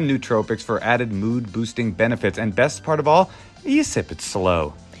adaptogens and nootropics for added mood-boosting benefits. And best part of all, you sip it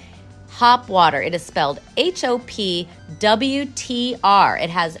slow. Hop Water. It is spelled HOPWTR. It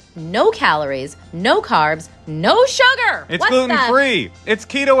has no calories, no carbs, no sugar. It's gluten-free. It's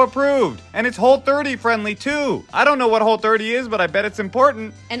keto approved. And it's Whole30 friendly too. I don't know what Whole30 is, but I bet it's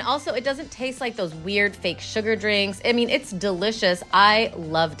important. And also, it doesn't taste like those weird fake sugar drinks. I mean, it's delicious. I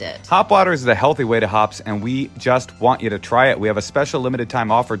loved it. Hop Water is the healthy way to hops, and we just want you to try it. We have a special limited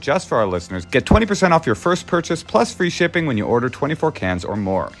time offer just for our listeners. Get 20% off your first purchase plus free shipping when you order 24 cans or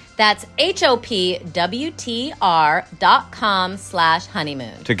more. That's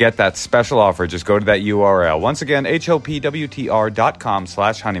HOPWTR.com/honeymoon. To get that special offer, just go to that URL. Once again,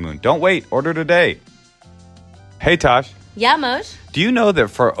 HOPWTR.com/honeymoon. Don't wait. Order today. Hey, Tosh. Yeah, Moshe? Do you know that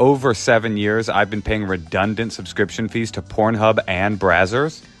for over 7 years, I've been paying redundant subscription fees to Pornhub and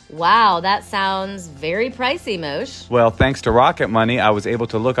Brazzers? Wow, that sounds very pricey, Moshe. Well, thanks to Rocket Money, I was able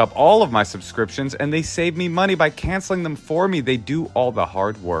to look up all of my subscriptions, and they save me money by canceling them for me. They do all the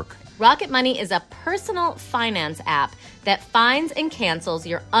hard work. Rocket Money is a personal finance app that finds and cancels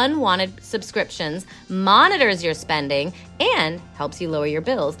your unwanted subscriptions, monitors your spending, and helps you lower your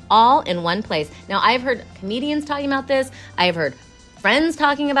bills, all in one place. Now, I've heard comedians talking about this. I've heard friends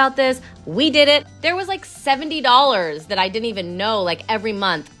talking about this. We did it. There was like $70 that I didn't even know, like every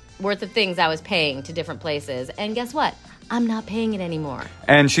month worth of things I was paying to different places. And guess what? I'm not paying it anymore.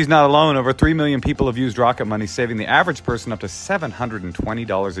 And she's not alone. Over 3 million people have used Rocket Money, saving the average person up to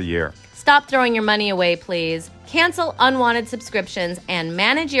 $720 a year. Stop throwing your money away, please. Cancel unwanted subscriptions and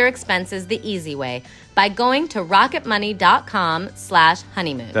manage your expenses the easy way by going to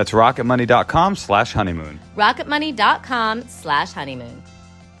rocketmoney.com/honeymoon. That's rocketmoney.com/honeymoon. rocketmoney.com/honeymoon.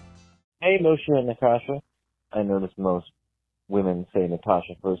 Hey, Moshe and Natasha. I notice most women say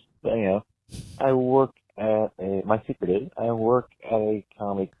Natasha first, but anyhow, I work at my secret is, I work at a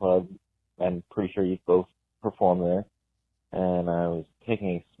comedy club. I'm pretty sure you both perform there. And I was taking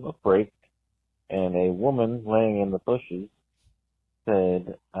a smoke break, and a woman laying in the bushes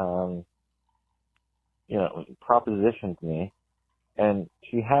said, propositioned me, and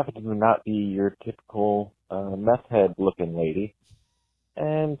she happened to not be your typical meth head looking lady.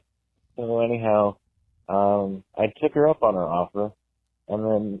 And so anyhow, I took her up on her offer, and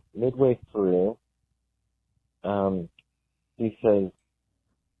then midway through, she says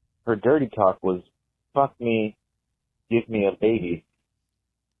her dirty talk was, fuck me, give me a baby.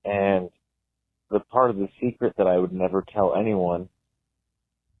 And the part of the secret that I would never tell anyone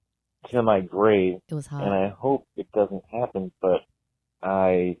to my grave, It was hot. and I hope it doesn't happen, but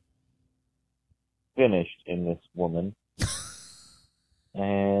I finished in this woman.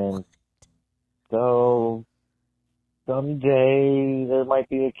 And so someday there might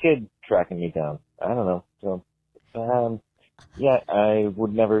be a kid tracking me down. I don't know. So, yeah, I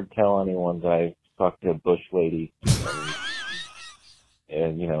would never tell anyone that I fucked a bush lady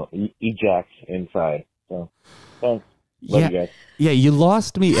and eject inside. So, thanks. Love you guys. Yeah, you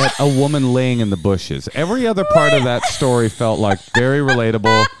lost me at a woman laying in the bushes. Every other part of that story felt like very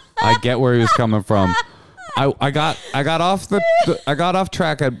relatable. I get where he was coming from. I got off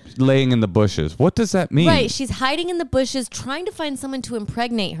track at laying in the bushes. What does that mean? Right, she's hiding in the bushes, trying to find someone to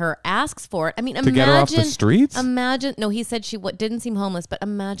impregnate her. Asks for it. I mean, to get her off the streets. No, he said she didn't seem homeless, but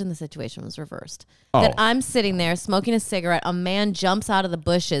imagine the situation was reversed. Oh. That I'm sitting there smoking a cigarette. A man jumps out of the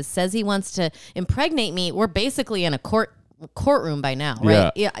bushes, says he wants to impregnate me. We're basically in a courtroom by now,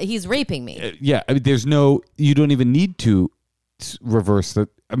 right? Yeah, he's raping me. Yeah, I mean, you don't even need to reverse the.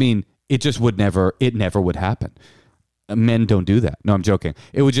 I mean, it never would happen. Men don't do that. No, I'm joking.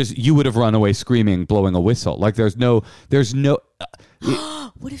 It would you would have run away screaming, blowing a whistle. Like there's no.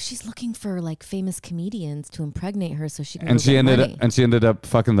 What if she's looking for like famous comedians to impregnate her so she can? And she ended up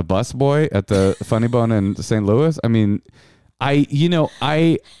fucking the bus boy at the Funny Bone in St. Louis. I mean, I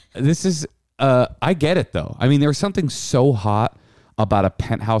get it though. I mean, there's something so hot about a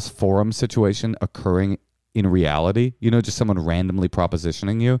Penthouse Forum situation occurring in reality. Just someone randomly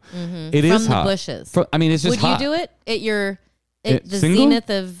propositioning you. Mm-hmm. It is from hot. The bushes. It's just hot. Would you do it at the single? zenith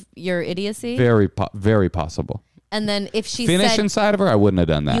of your idiocy? Very, very possible. And then if she finish said inside of her, I wouldn't have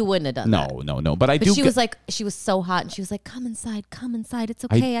done that. you wouldn't have done that. No. But she was like, she was so hot, and she was like, come inside. It's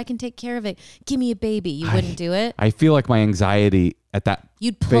okay. I can take care of it. Give me a baby. You wouldn't do it. I feel like my anxiety at that.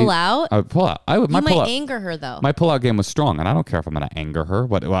 You'd pull out. I would pull out. You might anger her though. My pull out game was strong, and I don't care if I'm going to anger her.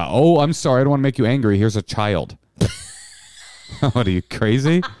 What? Oh, I'm sorry. I don't want to make you angry. Here's a child. What are you,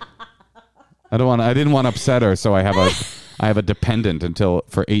 crazy? I didn't want to upset her, so I have a dependent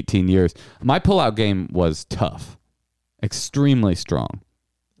for 18 years. My pull out game was tough. Extremely strong.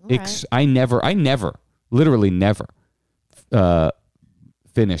 Right. I never, literally never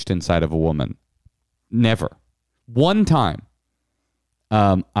finished inside of a woman. Never. One time,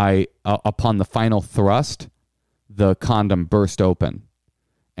 I upon the final thrust, the condom burst open,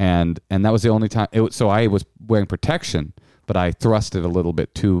 and that was the only time. So I was wearing protection, but I thrust it a little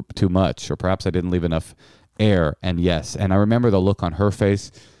bit too much, or perhaps I didn't leave enough air. And yes, and I remember the look on her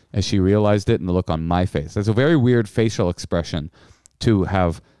face as she realized it, and the look on my face. It's a very weird facial expression to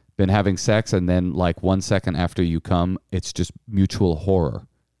have been having sex, and then like 1 second after you come, it's just mutual horror.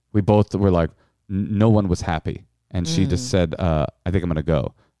 We both were like, no one was happy. And she just said, I think I'm going to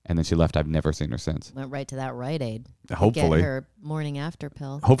go. And then she left. I've never seen her since. Went right to that Rite Aid. Hopefully. Get her morning after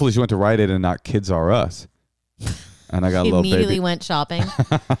pill. Hopefully she went to Rite Aid and not Kids R Us. And I got a little baby. Immediately went shopping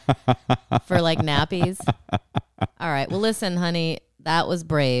for like nappies. All right. Well, listen, honey. That was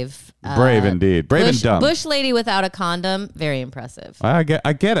brave. Brave indeed. Brave and dumb. Bush lady without a condom. Very impressive. I get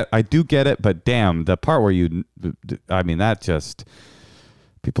it. I do get it. But damn, the part where that just,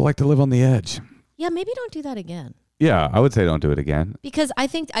 people like to live on the edge. Yeah, maybe don't do that again. Yeah, I would say don't do it again. Because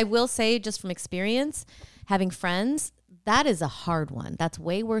I will say, just from experience, having friends, that is a hard one. That's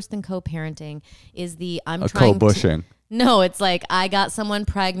way worse than co-parenting. Co-bushing. No, it's like I got someone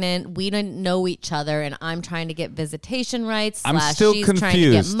pregnant. We didn't know each other, and I'm trying to get visitation rights. I'm still she's confused.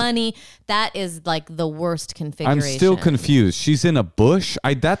 Trying to get money. That is like the worst configuration. I'm still confused. She's in a bush.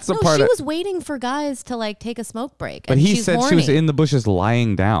 That's the part. She was waiting for guys to like take a smoke break. But he said she was in the bushes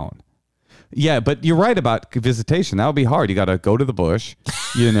lying down. Yeah, but you're right about visitation. That would be hard. You got to go to the bush.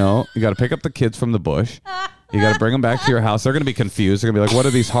 You got to pick up the kids from the bush. You got to bring them back to your house. They're going to be confused. They're going to be like, what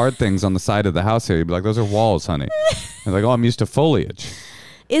are these hard things on the side of the house here? You'd be like, those are walls, honey. They're like, oh, I'm used to foliage.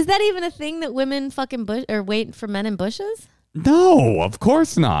 Is that even a thing that women fucking wait for men in bushes? No, of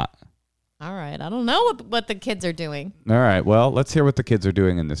course not. All right. I don't know what the kids are doing. All right. Well, let's hear what the kids are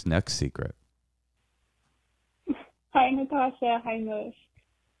doing in this next secret. Hi, Natasha. Hi, Mush.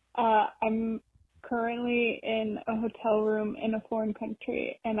 I'm currently in a hotel room in a foreign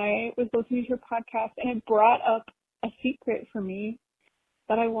country, and I was listening to your podcast, and it brought up a secret for me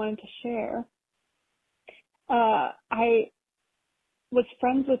that I wanted to share. I was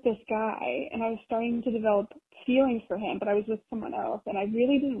friends with this guy, and I was starting to develop feelings for him, but I was with someone else, and I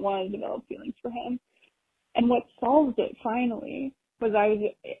really didn't want to develop feelings for him. And what solved it finally was I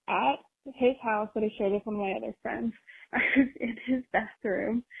was at his house that I shared with one of my other friends. I was in his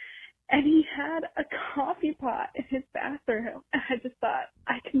bathroom, and he had a coffee pot in his bathroom. And I just thought,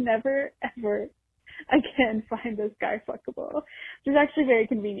 I can never, ever again find this guy fuckable. Which is actually very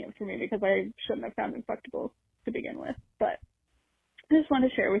convenient for me because I shouldn't have found him fuckable to begin with. But I just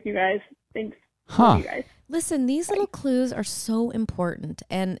wanted to share with you guys. Thanks. You guys. Listen, these little clues are so important.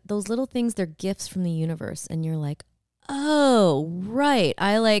 And those little things, they're gifts from the universe. And you're like, oh, right.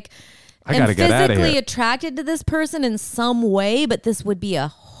 I gotta get out of here. Physically attracted to this person in some way, but this would be a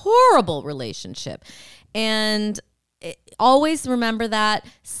horrible relationship. And always remember that.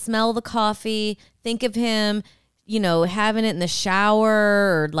 Smell the coffee. Think of him, having it in the shower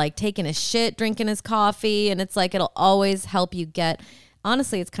or like taking a shit, drinking his coffee. And it's like, it'll always help you get.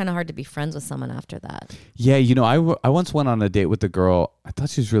 Honestly, it's kind of hard to be friends with someone after that. Yeah, I once went on a date with a girl. I thought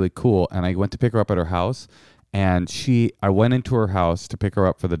she was really cool, and I went to pick her up at her house. And I went into her house to pick her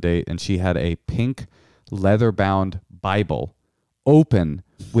up for the date, and she had a pink leather-bound Bible open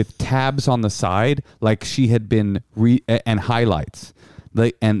with tabs on the side, like she had been and highlights,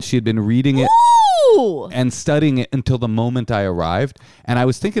 and she had been reading it. Ooh! And studying it until the moment I arrived. And I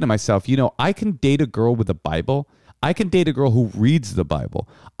was thinking to myself, I can date a girl with a Bible. I can date a girl who reads the Bible.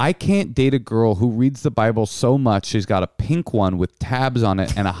 I can't date a girl who reads the Bible so much she's got a pink one with tabs on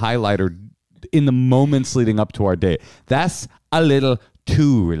it and a highlighter in the moments leading up to our date. That's a little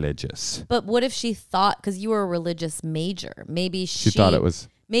too religious. But what if she thought, because you were a religious major, maybe she thought it was.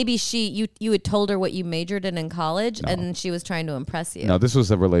 Maybe you had told her what you majored in college, and she was trying to impress you. No, this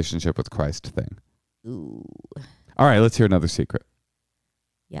was a relationship with Christ thing. Ooh. All right, let's hear another secret.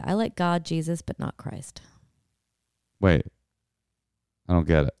 Yeah, I like God, Jesus, but not Christ. Wait, I don't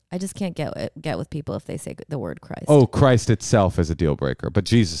get it. I just can't get with people if they say the word Christ. Oh, Christ itself is a deal breaker, but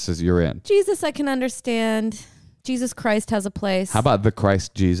Jesus is you're in. Jesus, I can understand. Jesus Christ has a place. How about the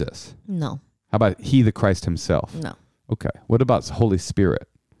Christ Jesus? No. How about he, the Christ himself? No. Okay. What about Holy Spirit?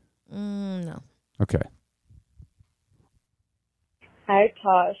 No. Okay. Hi,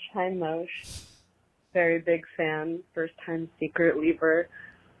 Tosh. Hi, Moshe. Very big fan. First time secret leaver.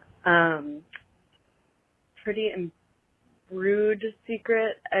 Pretty rude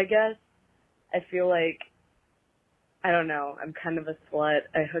secret, I guess. I feel like, I don't know, I'm kind of a slut.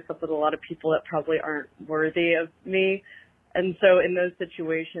 I hook up with a lot of people that probably aren't worthy of me. And so in those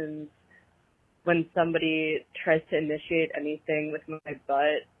situations, when somebody tries to initiate anything with my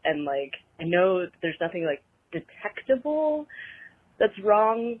butt, and like, I know there's nothing like detectable that's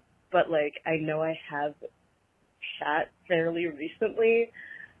wrong, but like, I know I have shat fairly recently.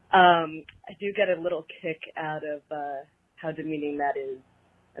 I do get a little kick out of how demeaning that is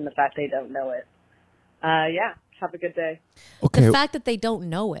and the fact they don't know it. Yeah, have a good day. Okay. The fact that they don't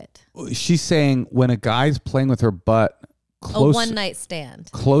know it. She's saying when a guy's playing with her butt close, A one-night stand.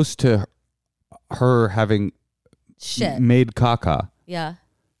 close to her having Shit. made caca, Yeah.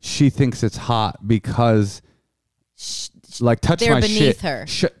 she thinks it's hot because, like, touch They're my beneath shit, her.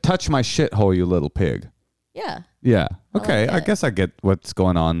 touch my shithole, you little pig. Yeah. Yeah. Okay. like I it. guess I get what's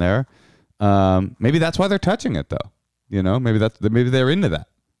going on there. Maybe that's why they're touching it, though. You know, maybe they're into that.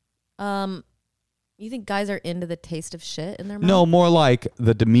 You think guys are into the taste of shit in their mouth? No, more like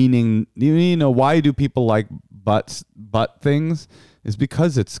the demeaning. You know, why do people like butt things? Is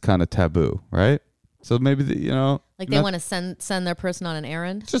because it's kind of taboo, right? So maybe Like they want to send their person on an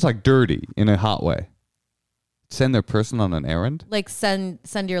errand. It's just like dirty in a hot way. Send their person on an errand. Like send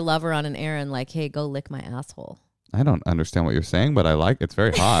your lover on an errand. Like, hey, go lick my asshole. I don't understand what you're saying, but I like it's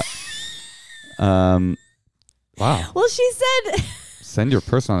very hot. Wow. Well, she said. Send your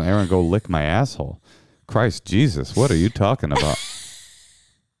person on an errand. Go lick my asshole. Christ Jesus, what are you talking about?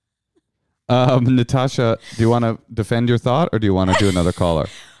 Natasha, do you want to defend your thought or do you want to do another caller?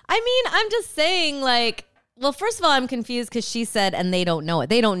 I mean, I'm just saying, like, well, first of all, I'm confused because she said, and they don't know it.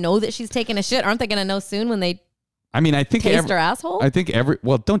 They don't know that she's taking a shit. Aren't they going to know soon when they I mean, I think taste her asshole? I think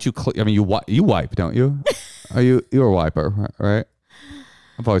well, don't you? I mean, you wipe, don't you? You're a wiper, right?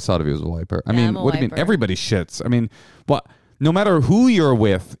 I've always thought of you as a wiper. I Yeah, mean, I'm a what do you mean? wiper. Everybody shits. I mean, what? No matter who you're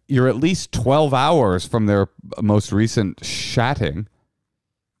with, you're at least 12 hours from their most recent shatting.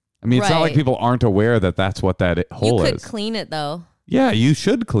 I mean, it's not like Right. people aren't aware that that's what that You hole could is. clean it though. Yeah, you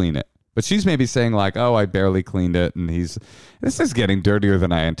should clean it. But she's maybe saying like, "Oh, I barely cleaned it," and this is getting dirtier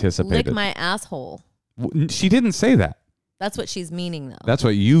than I anticipated. Lick my asshole. She didn't say that. That's what she's meaning though. That's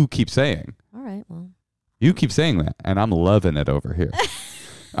what you keep saying. All right, well. You keep saying that, and I'm loving it over here.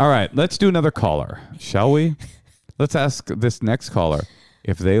 All right, let's do another caller, shall we? Let's ask this next caller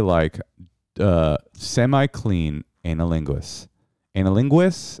if they like semi-clean analinguis.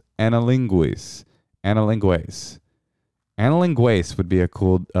 Analinguis? Analinguis. Analingues. Analingues would be a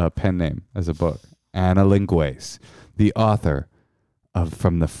cool pen name as a book. Analingues. The author of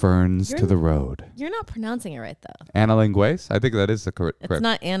From the Ferns to the Road. You're not pronouncing it right though. Analingues? I think that is the correct. It's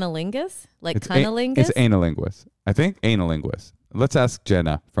not analingus? Like It's cunnilingus? It's analinguis. I think analinguis. Let's ask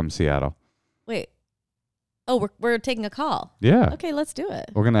Jenna from Seattle. Wait. Oh, we're taking a call. Yeah. Okay, let's do it.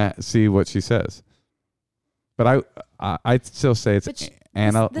 We're going to see what she says. But I'd still say it's But this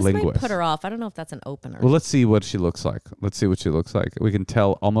analinguis. might put her off. I don't know if that's an opener. Well, let's see what she looks like. We can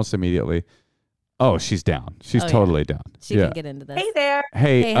tell almost immediately. Oh, she's down. She's Oh, yeah. totally down. She can get into this. Hey there.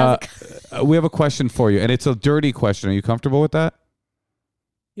 Hey, Hey, how's we have a question for you, and it's a dirty question. Are you comfortable with that?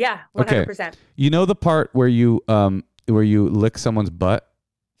 Yeah, Okay. 100%. You know the part where you lick someone's butt?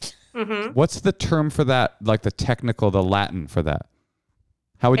 Mm-hmm. What's the term for that? Like the Latin for that?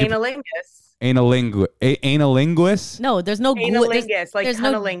 How would you? Analingus. Analinguis? No, there's no Analingus, like there's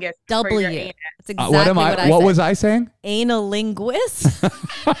no cunnilingus. for W. your anus. It's exactly what I What said. was I saying? Analinguist.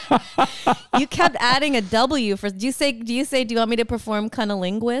 You kept adding a W for. Do you say? Do you want me to perform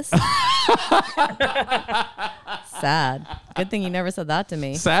cunnilingus? Sad. Good thing you never said that to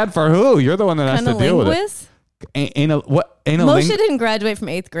me. Sad for who? You're the one that has to deal with it. Cunnilingus. What? Moshe didn't graduate from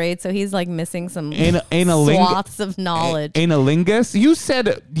 8th grade, so he's like missing some swaths of knowledge. Analingus?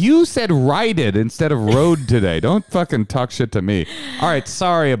 You said righted instead of road today. Don't fucking talk shit to me. All right,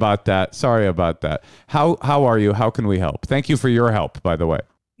 sorry about that. How are you? How can we help? Thank you for your help, by the way.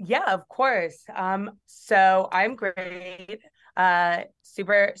 Yeah, of course. So I'm great.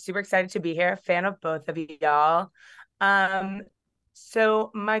 Super excited to be here. Fan of both of y'all.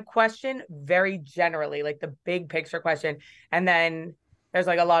 So my question, very generally, like the big picture question, and then there's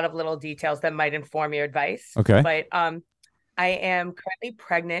like a lot of little details that might inform your advice. Okay. But I am currently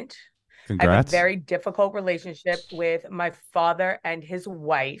pregnant. I have a Congrats. very difficult relationship with my father and his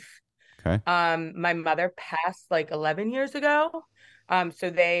wife. Okay. My mother passed like 11 years ago. So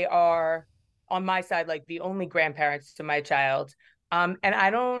they are on my side, like the only grandparents to my child. And I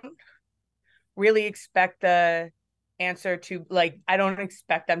don't really expect the answer to like, I don't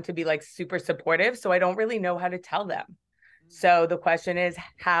expect them to be like super supportive. So I don't really know how to tell them. So the question is,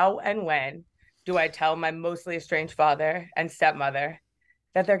 how and when do I tell my mostly estranged father and stepmother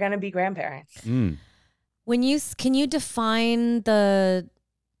that they're going to be grandparents? Mm. Can you define the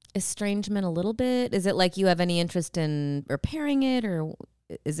estrangement a little bit? Is it like you have any interest in repairing it, or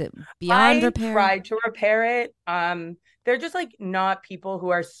is it beyond repair? I tried to repair it. They're just like not people who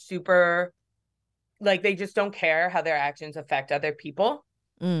are super, like they just don't care how their actions affect other people.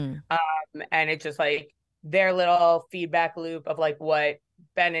 Mm. And it's just like their little feedback loop of like what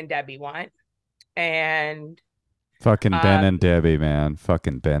Ben and Debbie want. And fucking Ben and Debbie, man.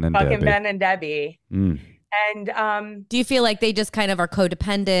 Fucking Ben and Debbie. Ben and Debbie. Mm. And do you feel like they just kind of are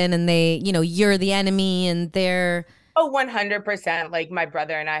codependent and they, you know, you're the enemy and they're 100%. Like my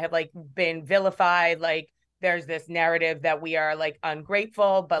brother and I have like been vilified. Like there's this narrative that we are like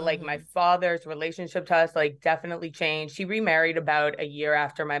ungrateful, but like my father's relationship to us like definitely changed. She remarried about a year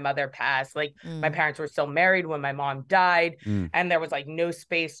after my mother passed. Like my parents were still married when my mom died, and there was like no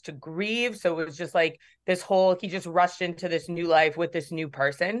space to grieve. So it was just like this whole, he just rushed into this new life with this new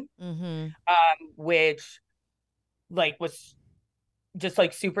person, which like was just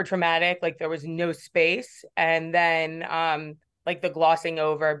like super traumatic. Like there was no space. And then like the glossing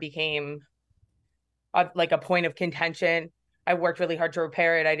over became like a point of contention. I worked really hard to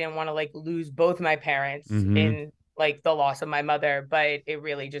repair it. I didn't want to like lose both my parents in like the loss of my mother, but it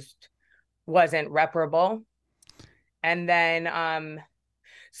really just wasn't reparable. And then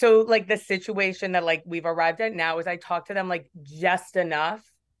so like the situation that like we've arrived at now is I talk to them like just enough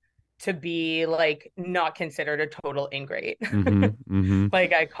to be like not considered a total ingrate.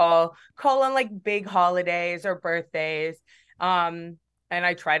 Like I call on like big holidays or birthdays. And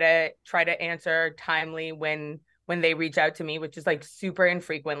I try to answer timely when they reach out to me, which is like super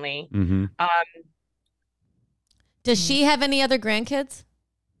infrequently. Does she have any other grandkids?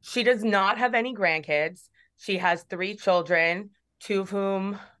 She does not have any grandkids. She has 3 children, 2 of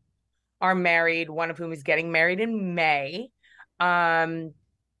whom are married, one of whom is getting married in May.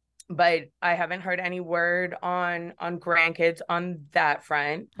 But I haven't heard any word on grandkids on that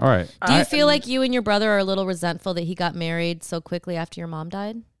front. All right. Do you feel like you and your brother are a little resentful that he got married so quickly after your mom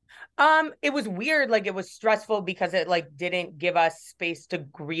died? It was weird. Like it was stressful because it like didn't give us space to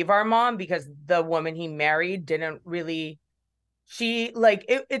grieve our mom because the woman he married didn't really, she like,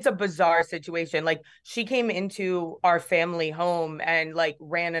 it's a bizarre situation. Like she came into our family home and like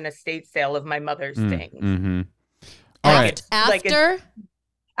ran an estate sale of my mother's things. All right.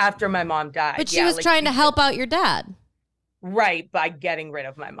 After my mom died. But she was like, trying to help out your dad. Right, by getting rid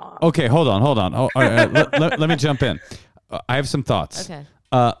of my mom. Okay, hold on. Oh, all right, let me jump in. I have some thoughts. Okay.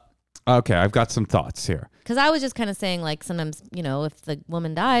 Okay, I've got some thoughts here. Because I was just kind of saying, like, sometimes, you know, if the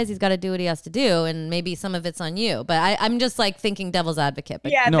woman dies, he's got to do what he has to do, and maybe some of it's on you. But I'm just, like, thinking devil's advocate.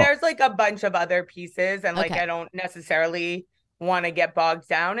 But there's, like, a bunch of other pieces, and, like, I don't necessarily want to get bogged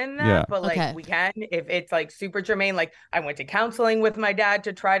down in that, but like we can if it's like super germane. Like I went to counseling with my dad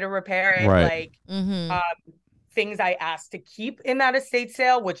to try to repair it, like things I asked to keep in that estate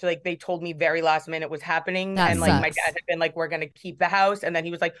sale, which like they told me very last minute was happening. That sucks. Like my dad had been like, we're gonna keep the house, and then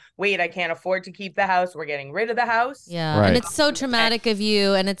he was like, wait, I can't afford to keep the house, we're getting rid of the house. And it's so traumatic of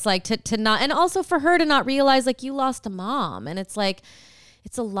you, and it's like to not, and also for her to not realize like you lost a mom, and it's like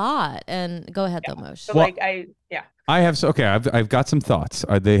it's a lot. And go ahead though, Moshe. So I've got some thoughts.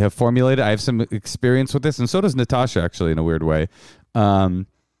 They have formulated. I have some experience with this, and so does Natasha, actually, in a weird way.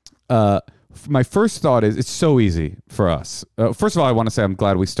 My first thought is it's so easy for us. First of all, I want to say I'm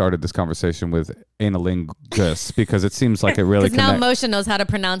glad we started this conversation with analingus because it seems like it really now Moshe knows how to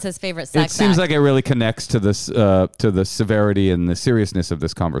pronounce his favorite sex. It seems like it really connects to this to the severity and the seriousness of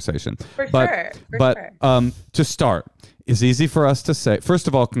this conversation. For sure. To start, it's easy for us to say, first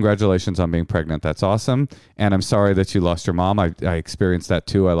of all, congratulations on being pregnant. That's awesome. And I'm sorry that you lost your mom. I experienced that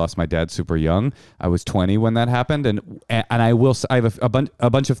too. I lost my dad super young. I was 20 when that happened. And I have a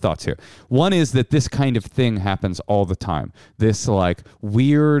bunch of thoughts here. One is that this kind of thing happens all the time. This like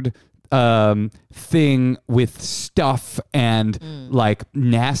weird thing with stuff and like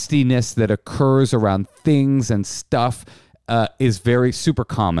nastiness that occurs around things and stuff is very super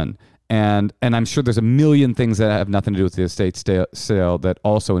common. And I'm sure there's a million things that have nothing to do with the estate sale that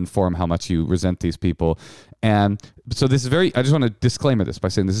also inform how much you resent these people. And so this is I just want to disclaimer this by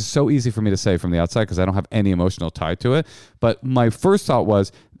saying this is so easy for me to say from the outside because I don't have any emotional tie to it. But my first thought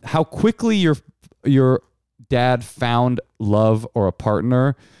was how quickly your dad found love or a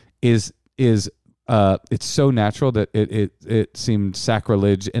partner is it's so natural that it seemed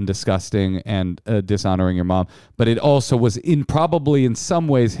sacrilege and disgusting and dishonoring your mom, but it also was probably in some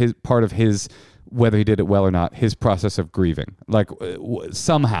ways his part of his, whether he did it well or not, his process of grieving, like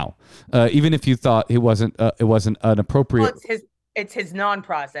somehow, even if you thought it wasn't an appropriate. Well, it's his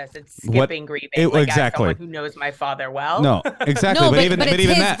non-process. It's skipping grieving. Exactly. As someone who knows my father well. No, exactly. No, but even it's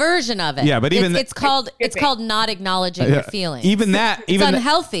even his that version of it. Yeah, but even it's called not acknowledging your feelings. Even that, it's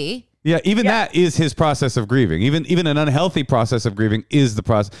unhealthy. Yeah, that is his process of grieving. Even an unhealthy process of grieving is the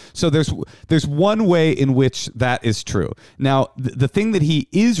process. So there's one way in which that is true. Now, the thing that he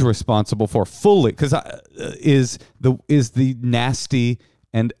is responsible for fully, because is the nasty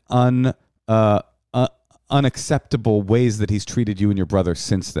and unacceptable ways that he's treated you and your brother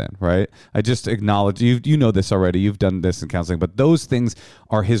since then, right? I just acknowledge you know this already. You've done this in counseling, but those things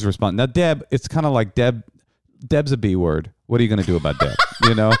are his response. Now, Deb, it's kind of like Deb's a B word. What are you going to do about Deb?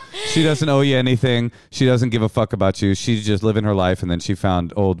 You know, she doesn't owe you anything. She doesn't give a fuck about you. She's just living her life. And then she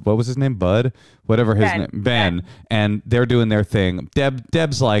found what was his name? Bud? Whatever his name. Ben. And they're doing their thing.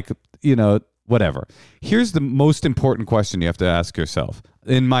 Deb's like, you know, whatever. Here's the most important question you have to ask yourself,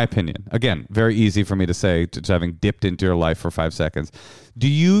 in my opinion. Again, very easy for me to say, just having dipped into your life for 5 seconds. Do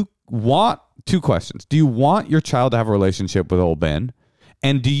you want, 2 questions. Do you want your child to have a relationship with old Ben?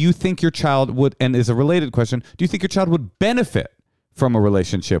 And do you think your child would, and is a related question, do you think your child would benefit from a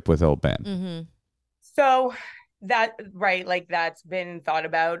relationship with old Ben? Mm-hmm. So that's been thought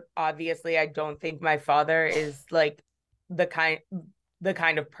about. Obviously, I don't think my father is like the kind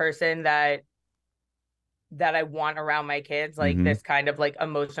of person that I want around my kids. Like this kind of like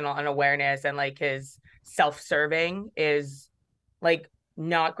emotional unawareness and like his self-serving is like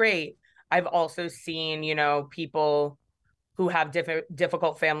not great. I've also seen, you know, people who have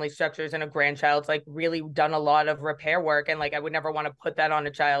difficult family structures and a grandchild's like really done a lot of repair work. And like, I would never want to put that on a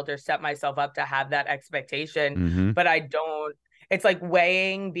child or set myself up to have that expectation, but I don't, it's like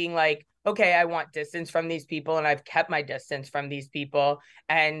weighing, being like, okay, I want distance from these people and I've kept my distance from these people.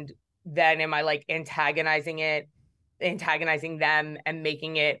 And then am I like antagonizing them and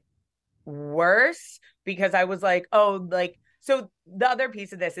making it worse? Because I was like, oh, like, so the other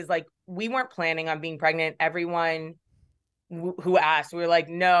piece of this is like, we weren't planning on being pregnant. Everyone who asked, we were like,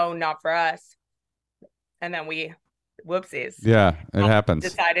 no, not for us. And then whoopsies. Yeah, it happens.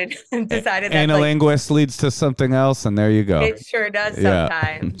 Decided that analinguist leads to something else, and there you go. It sure does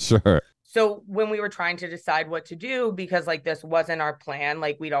sometimes. Sure. So when we were trying to decide what to do, because like this wasn't our plan,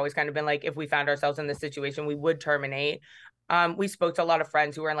 like we'd always kind of been like, if we found ourselves in this situation, we would terminate. We spoke to a lot of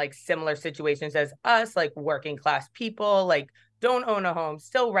friends who were in like similar situations as us, like working class people, like don't own a home,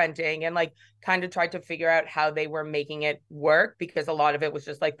 still renting, and like kind of tried to figure out how they were making it work, because a lot of it was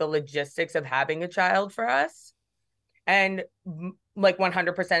just like the logistics of having a child for us. And like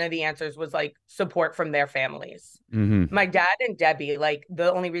 100% of the answers was like support from their families. My dad and Debbie, like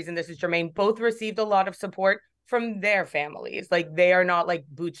the only reason this is germane, both received a lot of support from their families. Like they are not like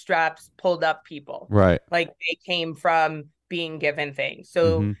bootstraps pulled up people. Right. Like they came from being given things.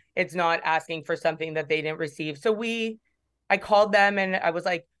 So it's not asking for something that they didn't receive. So I called them and I was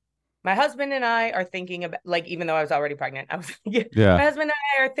like, my husband and I are thinking about, like, even though I was already pregnant, I was like, my husband and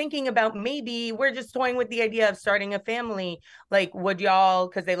I are thinking about maybe we're just toying with the idea of starting a family. Like, would y'all,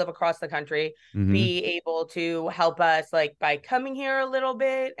 because they live across the country, be able to help us like by coming here a little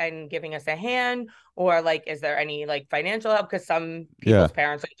bit and giving us a hand? Or like, is there any like financial help? Because some people's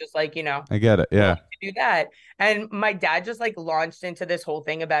parents are just like, you know, I get it. Yeah. To do that. And my dad just like launched into this whole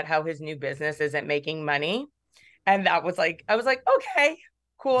thing about how his new business isn't making money. And that was like, I was like, okay,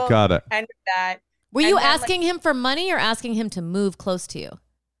 cool. Got it. And that. Were you asking him for money or asking him to move close to you?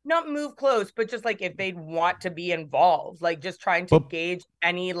 Not move close, but just like if they'd want to be involved, like just trying to gauge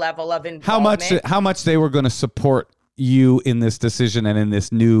any level of involvement. How much they were going to support you in this decision and in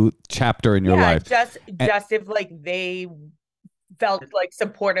this new chapter in your life. Just if like they felt like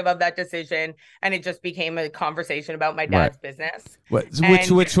supportive of that decision, and it just became a conversation about my dad's business,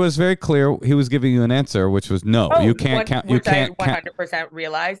 which was very clear. He was giving you an answer, which was no, you can't count. You can't 100%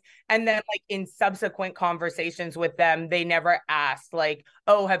 realize. And then like in subsequent conversations with them, they never asked like,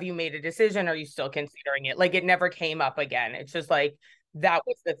 oh, have you made a decision? Are you still considering it? Like it never came up again. It's just like, that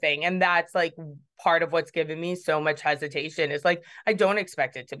was the thing. And that's like part of what's given me so much hesitation is like, I don't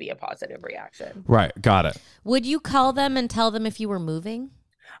expect it to be a positive reaction. Right. Got it. Would you call them and tell them if you were moving?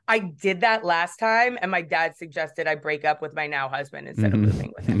 I did that last time. And my dad suggested I break up with my now husband instead of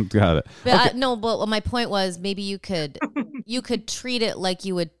moving with him. Got it. But no, but my point was maybe you could treat it like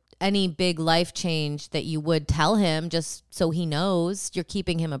you would any big life change that you would tell him just so he knows you're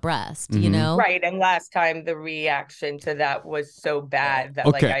keeping him abreast, you know? Right. And last time the reaction to that was so bad that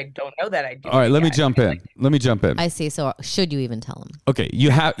like I don't know that I do. All right, let me jump in. I see. So should you even tell him? Okay,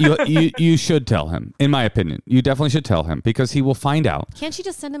 you should tell him. In my opinion, you definitely should tell him because he will find out. Can't she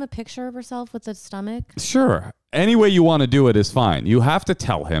just send him a picture of herself with the stomach? Sure. Any way you want to do it is fine. You have to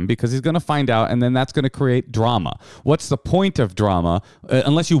tell him because he's going to find out, and then that's going to create drama. What's the point of drama?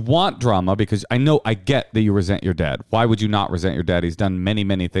 Unless you want drama, because I get that you resent your dad. Why would you not resent your dad? He's done many,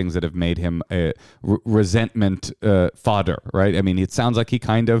 many things that have made him a resentment fodder, right? I mean, it sounds like he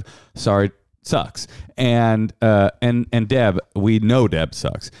kind of, sucks. And Deb, we know Deb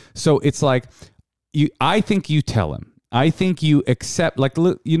sucks. So it's like, I think you tell him. I think you accept, like,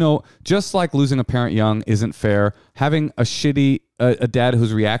 you know, just like losing a parent young isn't fair. Having a shitty a dad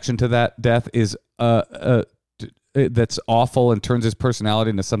whose reaction to that death is that's awful and turns his personality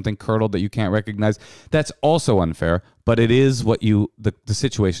into something curdled that you can't recognize. That's also unfair, but it is what the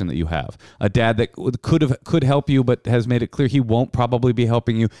situation that you have. A dad that could help you, but has made it clear he won't probably be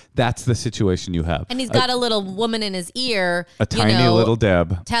helping you. That's the situation you have. And he's got a little woman in his ear, a tiny little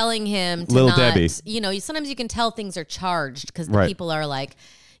Deb, telling him to little Debbie. You know, sometimes you can tell things are charged because the people are like,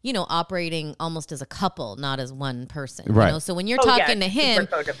 you know, operating almost as a couple, not as one person. Right. You know? So when you're talking to him,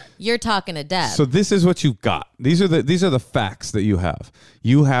 you're talking to Deb. So this is what you've got. These are the facts that you have.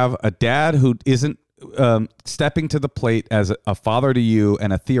 You have a dad who isn't stepping to the plate as a father to you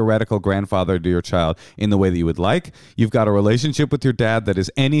and a theoretical grandfather to your child in the way that you would like. You've got a relationship with your dad that is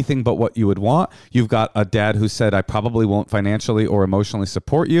anything but what you would want. You've got a dad who said, I probably won't financially or emotionally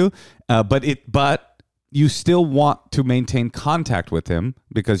support you, but you still want to maintain contact with him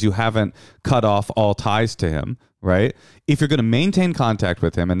because you haven't cut off all ties to him, right? If you're going to maintain contact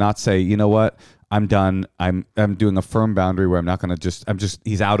with him and not say, you know what, I'm done, I'm doing a firm boundary where I'm not going to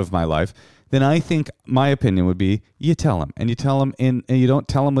he's out of my life, then I think my opinion would be you tell him. And you tell him and you don't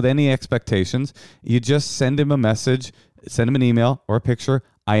tell him with any expectations. You just send him a message, send him an email or a picture.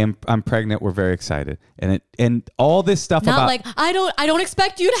 I'm pregnant. We're very excited. And all this stuff not about like I don't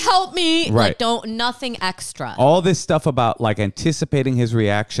expect you to help me. Right. Like nothing extra. All this stuff about like anticipating his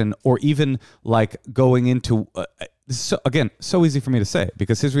reaction or even like going into so easy for me to say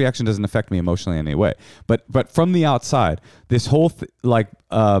because his reaction doesn't affect me emotionally in any way. But from the outside, this whole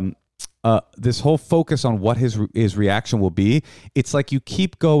this whole focus on what his reaction will be, it's like you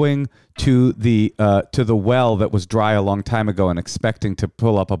keep going to the well that was dry a long time ago and expecting to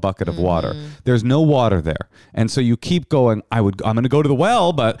pull up a bucket of water. There's no water there, and so you keep going. I'm going to go to the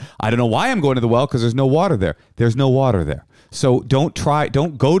well, but I don't know why I'm going to the well because there's no water there. There's no water there. So don't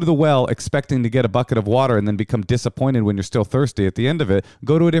go to the well expecting to get a bucket of water and then become disappointed when you're still thirsty at the end of it.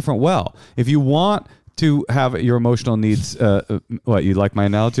 Go to a different well. If you want to have your emotional needs, what, you like my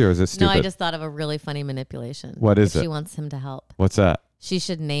analogy or is it stupid? No, I just thought of a really funny manipulation. What is it? She wants him to help. What's that? She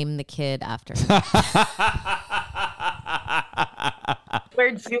should name the kid after him.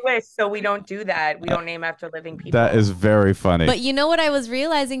 We're Jewish, so we don't do that. We don't name after living people. That is very funny. But you know what I was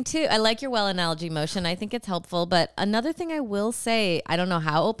realizing too? I like your well analogy motion. I think it's helpful. But another thing I will say, I don't know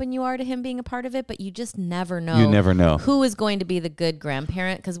how open you are to him being a part of it, but you just never know. You never know. Who is going to be the good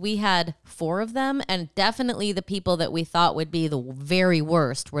grandparent? Because we had 4 of them, and definitely the people that we thought would be the very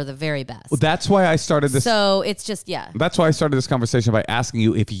worst were the very best. Well, that's why I started this. So it's just, That's why I started this conversation by asking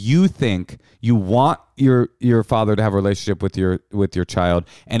you if you think you want your father to have a relationship with your child,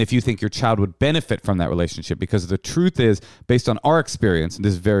 and if you think your child would benefit from that relationship. Because the truth is, based on our experience, and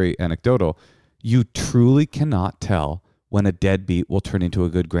this is very anecdotal, you truly cannot tell when a deadbeat will turn into a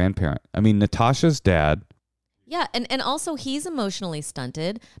good grandparent. I mean, Natasha's dad. Yeah, and also he's emotionally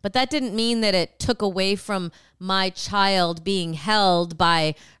stunted, but that didn't mean that it took away from my child being held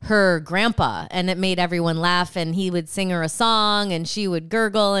by her grandpa, and it made everyone laugh, and he would sing her a song, and she would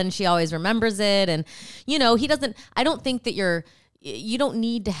gurgle, and she always remembers it, and, you know, I don't think that you don't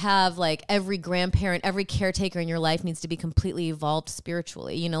need to have like every grandparent, every caretaker in your life needs to be completely evolved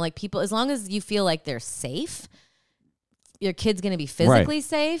spiritually. You know, like people, as long as you feel like they're safe, your kid's going to be physically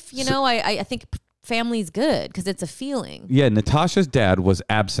safe. You know, I think family's good because it's a feeling. Yeah, Natasha's dad was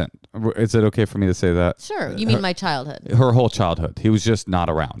absent. Is it okay for me to say that? Sure. You mean my childhood? Her whole childhood. He was just not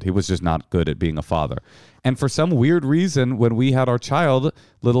around. He was just not good at being a father. And for some weird reason, when we had our child,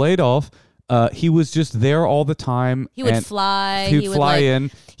 little Adolf, He was just there all the time. He would and fly. He would fly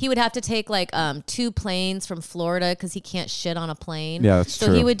in. He would have to take like 2 planes from Florida because he can't shit on a plane. Yeah, that's so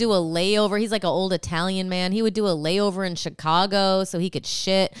true. he would do a layover. He's like an old Italian man. He would do a layover in Chicago so he could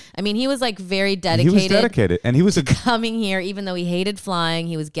shit. I mean, he was like very dedicated. He was dedicated, and he was coming here, even though he hated flying.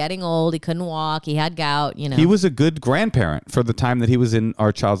 He was getting old. He couldn't walk. He had gout. You know, he was a good grandparent for the time that he was in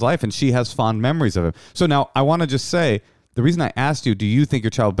our child's life, and she has fond memories of him. So now I want to just say, the reason I asked you, do you think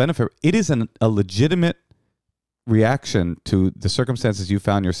your child benefit? It is a legitimate reaction to the circumstances you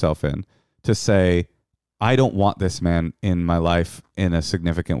found yourself in to say, I don't want this man in my life in a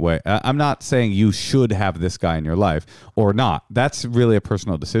significant way. I'm not saying you should have this guy in your life or not. That's really a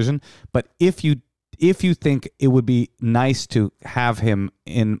personal decision. But if you think it would be nice to have him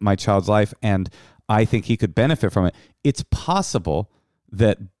in my child's life and I think he could benefit from it, it's possible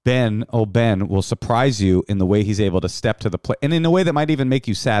that Ben will surprise you in the way he's able to step to the plate, and in a way that might even make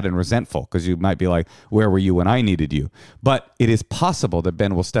you sad and resentful, because you might be like, where were you when I needed you? But it is possible that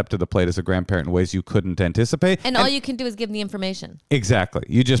Ben will step to the plate as a grandparent in ways you couldn't anticipate. And all you can do is give him the information. Exactly.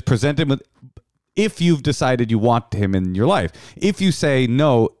 You just present him with, if you've decided you want him in your life. If you say,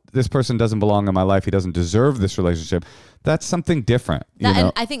 no, this person doesn't belong in my life, he doesn't deserve this relationship, that's something different.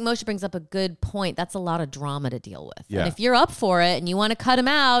 And I think Moshe brings up a good point. That's a lot of drama to deal with. Yeah. And if you're up for it and you want to cut him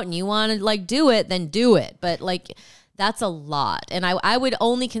out and you want to like do it, then do it. But like, that's a lot. And I would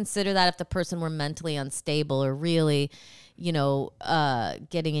only consider that if the person were mentally unstable or really,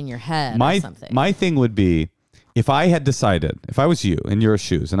 getting in your head or something. My thing would be, if I had decided, if I was you in your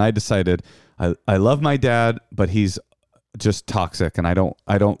shoes and I decided I love my dad, but he's just toxic and I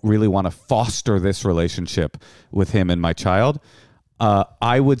don't really want to foster this relationship with him and my child,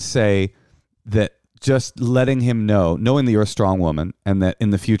 I would say that just letting him know, knowing that you're a strong woman and that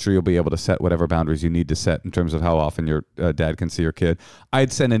in the future you'll be able to set whatever boundaries you need to set in terms of how often your dad can see your kid.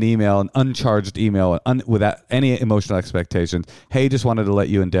 I'd send an email, an uncharged email without any emotional expectations. Hey, just wanted to let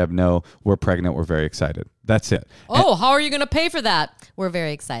you and Deb know we're pregnant. We're very excited. That's it. Oh, how are you going to pay for that? We're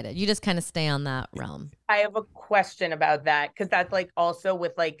very excited. You just kind of stay on that realm. I have a question about that, because that's like also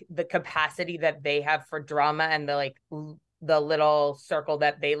with like the capacity that they have for drama and the little circle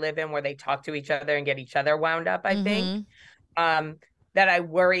that they live in where they talk to each other and get each other wound up, I think. That I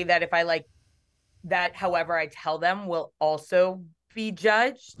worry that if I like that, however I tell them, will also be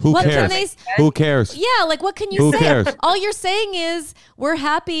judged. Who cares? Who cares? Yeah, like what can you Who say? cares? All you're saying is we're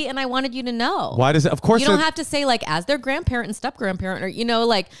happy and I wanted you to know. Why does it? Of course, you don't have to say like as their grandparent and step grandparent, or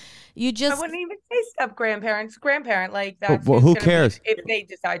you just. I wouldn't even say step grandparent, like that. Well, who cares if they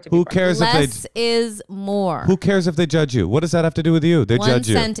decide to? Be who cares less if they is more. Who cares if they judge you? What does that have to do with you? They judge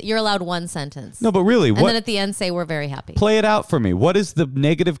you. You're allowed one sentence. No, but really, and then at the end say we're very happy. Play it out for me. What is the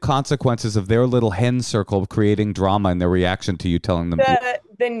negative consequences of their little hen circle creating drama and their reaction to you telling them?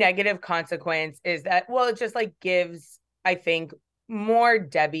 The negative consequence is that, well, it just like gives, I think, more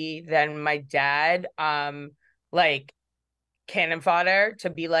Debbie than my dad, like cannon fodder to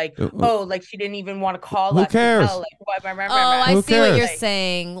be like, oh, like she didn't even want to call us. Who cares? I see what you're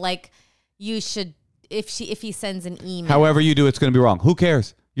saying. Like you should, if he sends an email. However you do, it's going to be wrong. Who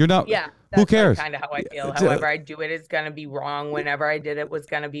cares? You're not. Yeah. Who cares? Kind of how I feel. However I do it is going to be wrong. Whenever I did it was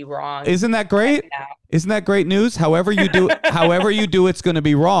going to be wrong. Isn't that great? Isn't that great news? However you do it's going to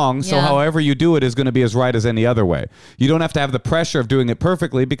be wrong. So however you do it is going to be as right as any other way. You don't have to have the pressure of doing it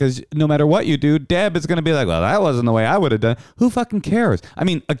perfectly, because no matter what you do, Deb is going to be like, well, that wasn't the way I would have done. Who fucking cares? I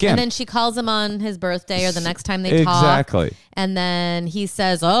mean, again. And then she calls him on his birthday or the next time they talk. Exactly. And then he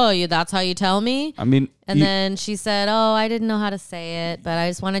says, oh, that's how you tell me? I mean. And then she said, oh, I didn't know how to say it, but I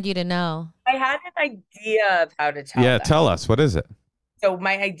just wanted you to know. I had an idea of how to tell them. Tell us. What is it? So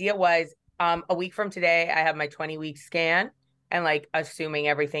my idea was a week from today, I have my 20-week scan, and like assuming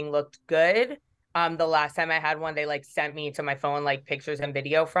everything looked good. The last time I had one, they like sent me to my phone like pictures and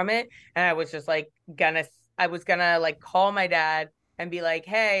video from it. And I was just like I was gonna like call my dad and be like,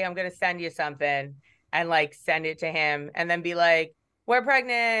 hey, I'm gonna send you something, and like send it to him and then be like, we're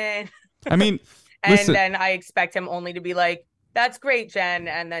pregnant. I mean, and listen. then I expect him only to be like, that's great, Jen,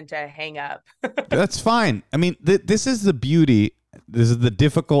 and then to hang up. That's fine. I mean, this is the beauty. This is the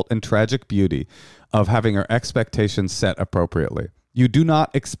difficult and tragic beauty of having our expectations set appropriately. You do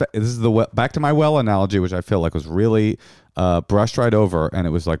not expect. This is the back to my well analogy, which I feel like was really brushed right over, and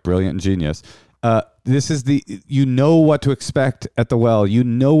it was like brilliant and genius. This is you know what to expect at the well. You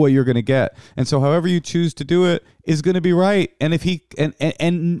know what you're going to get, and so however you choose to do it is going to be right. And if he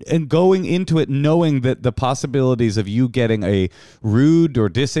and going into it knowing that the possibilities of you getting a rude or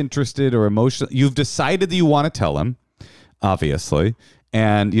disinterested or emotional, you've decided that you want to tell him, obviously,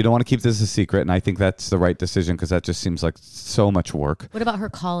 and you don't want to keep this a secret. And I think that's the right decision, because that just seems like so much work. What about her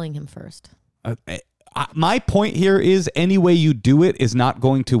calling him first? My point here is any way you do it is not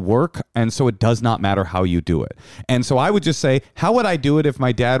going to work, and so it does not matter how you do it. And so I would just say, how would I do it if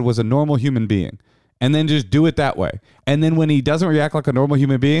my dad was a normal human being? And then just do it that way. And then when he doesn't react like a normal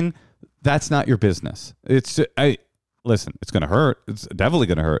human being, that's not your business. Listen, it's going to hurt. It's definitely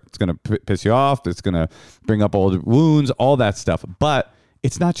going to hurt. It's going to piss you off. It's going to bring up old wounds, all that stuff. But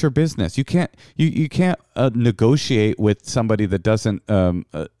it's not your business. You can't negotiate with somebody that doesn't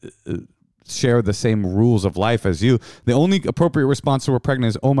share the same rules of life as you. The only appropriate response to we're pregnant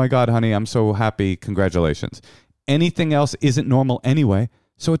is, oh my God, honey, I'm so happy. Congratulations. Anything else isn't normal anyway,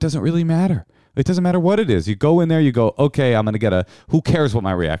 so it doesn't really matter. It doesn't matter what it is. You go in there, you go, okay, I'm going to get who cares what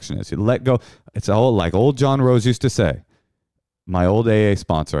my reaction is? You let go. It's all like old John Rose used to say, my old AA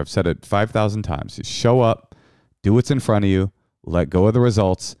sponsor. I've said it 5,000 times. You show up, do what's in front of you, let go of the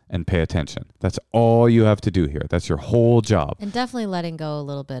results, and pay attention. That's all you have to do here. That's your whole job. And definitely letting go a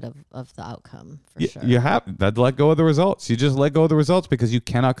little bit of the outcome, for sure. You have that. Let go of the results. You just let go of the results because you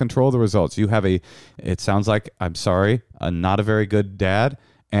cannot control the results. You have it sounds like, I'm sorry, not a very good dad,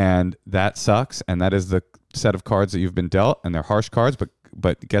 and that sucks, and that is the set of cards that you've been dealt, and they're harsh cards, but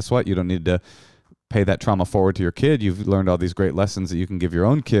guess what? You don't need to pay that trauma forward to your kid. You've learned all these great lessons that you can give your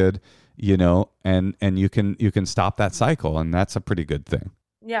own kid, and you can stop that cycle, and that's a pretty good thing.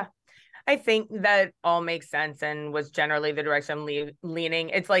 Yeah. I think that all makes sense and was generally the direction I'm leaning.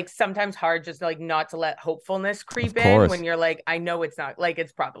 It's like sometimes hard just like not to let hopefulness creep in when you're like, I know it's not, like,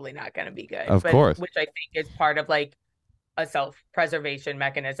 it's probably not going to be good. Of course. Which I think is part of like a self-preservation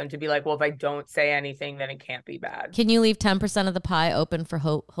mechanism to be like, well, if I don't say anything, then it can't be bad. Can you leave 10% of the pie open for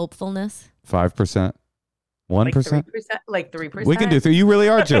hopefulness? 5%? 1%? Like 3%? We can do 3%. You really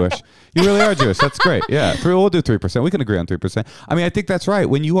are Jewish. You really are Jewish. That's great. Yeah. We'll do 3%. We can agree on 3%. I mean, I think that's right.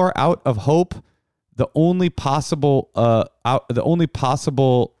 When you are out of hope, the only possible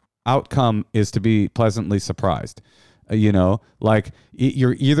outcome is to be pleasantly surprised. Like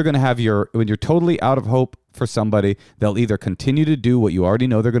you're either going to have when you're totally out of hope for somebody, they'll either continue to do what you already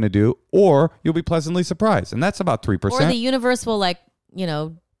know they're going to do, or you'll be pleasantly surprised. And that's about 3%. Or the universe will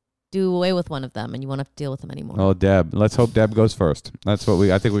do away with one of them and you won't have to deal with them anymore. Oh, Deb. Let's hope Deb goes first. That's what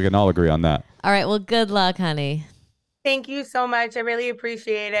I think we can all agree on that. All right. Well, good luck, honey. Thank you so much. I really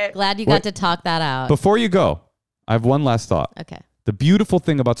appreciate it. Glad you got to talk that out. Before you go, I have one last thought. Okay. The beautiful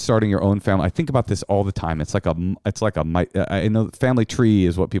thing about starting your own family, I think about this all the time. It's like I know family tree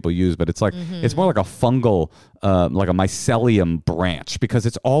is what people use, but it's like it's more like a fungal, like a mycelium branch, because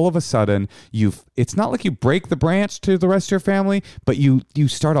it's all of a sudden it's not like you break the branch to the rest of your family, but you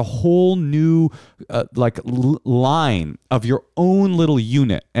start a whole new line of your own little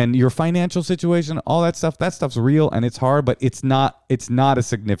unit, and your financial situation, all that stuff's real and it's hard, but it's not as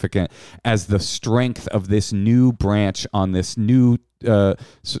significant as the strength of this new branch on this new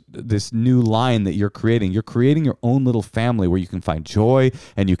line that you're creating. You're creating your own little family where you can find joy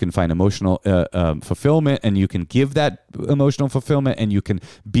and you can find emotional fulfillment, and you can give that emotional fulfillment, and you can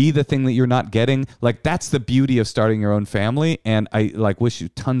be the thing that you're not getting. Like, that's the beauty of starting your own family. And I wish you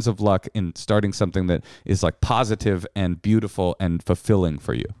tons of luck in starting something that is like positive and beautiful and fulfilling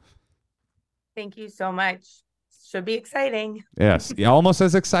for you. Thank you so much. Should be exciting. Yes. Almost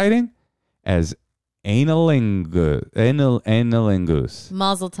as exciting as analingus.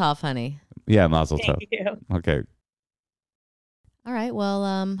 Mazel tov, honey. Yeah, mazel tov. Thank you. Okay. All right.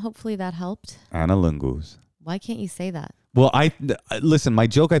 Well, hopefully that helped. Analingus. Why can't you say that? Well, listen, my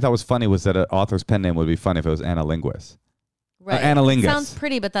joke I thought was funny was that an author's pen name would be funny if it was analinguist. Right. Analingus. It sounds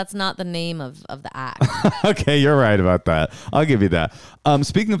pretty, but that's not the name of the act. Okay, you're right about that. I'll give you that.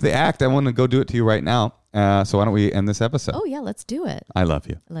 Speaking of the act, I want to go do it to you right now. So why don't we end this episode? Oh, yeah, let's do it. I love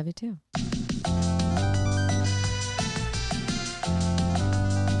you. I love you too.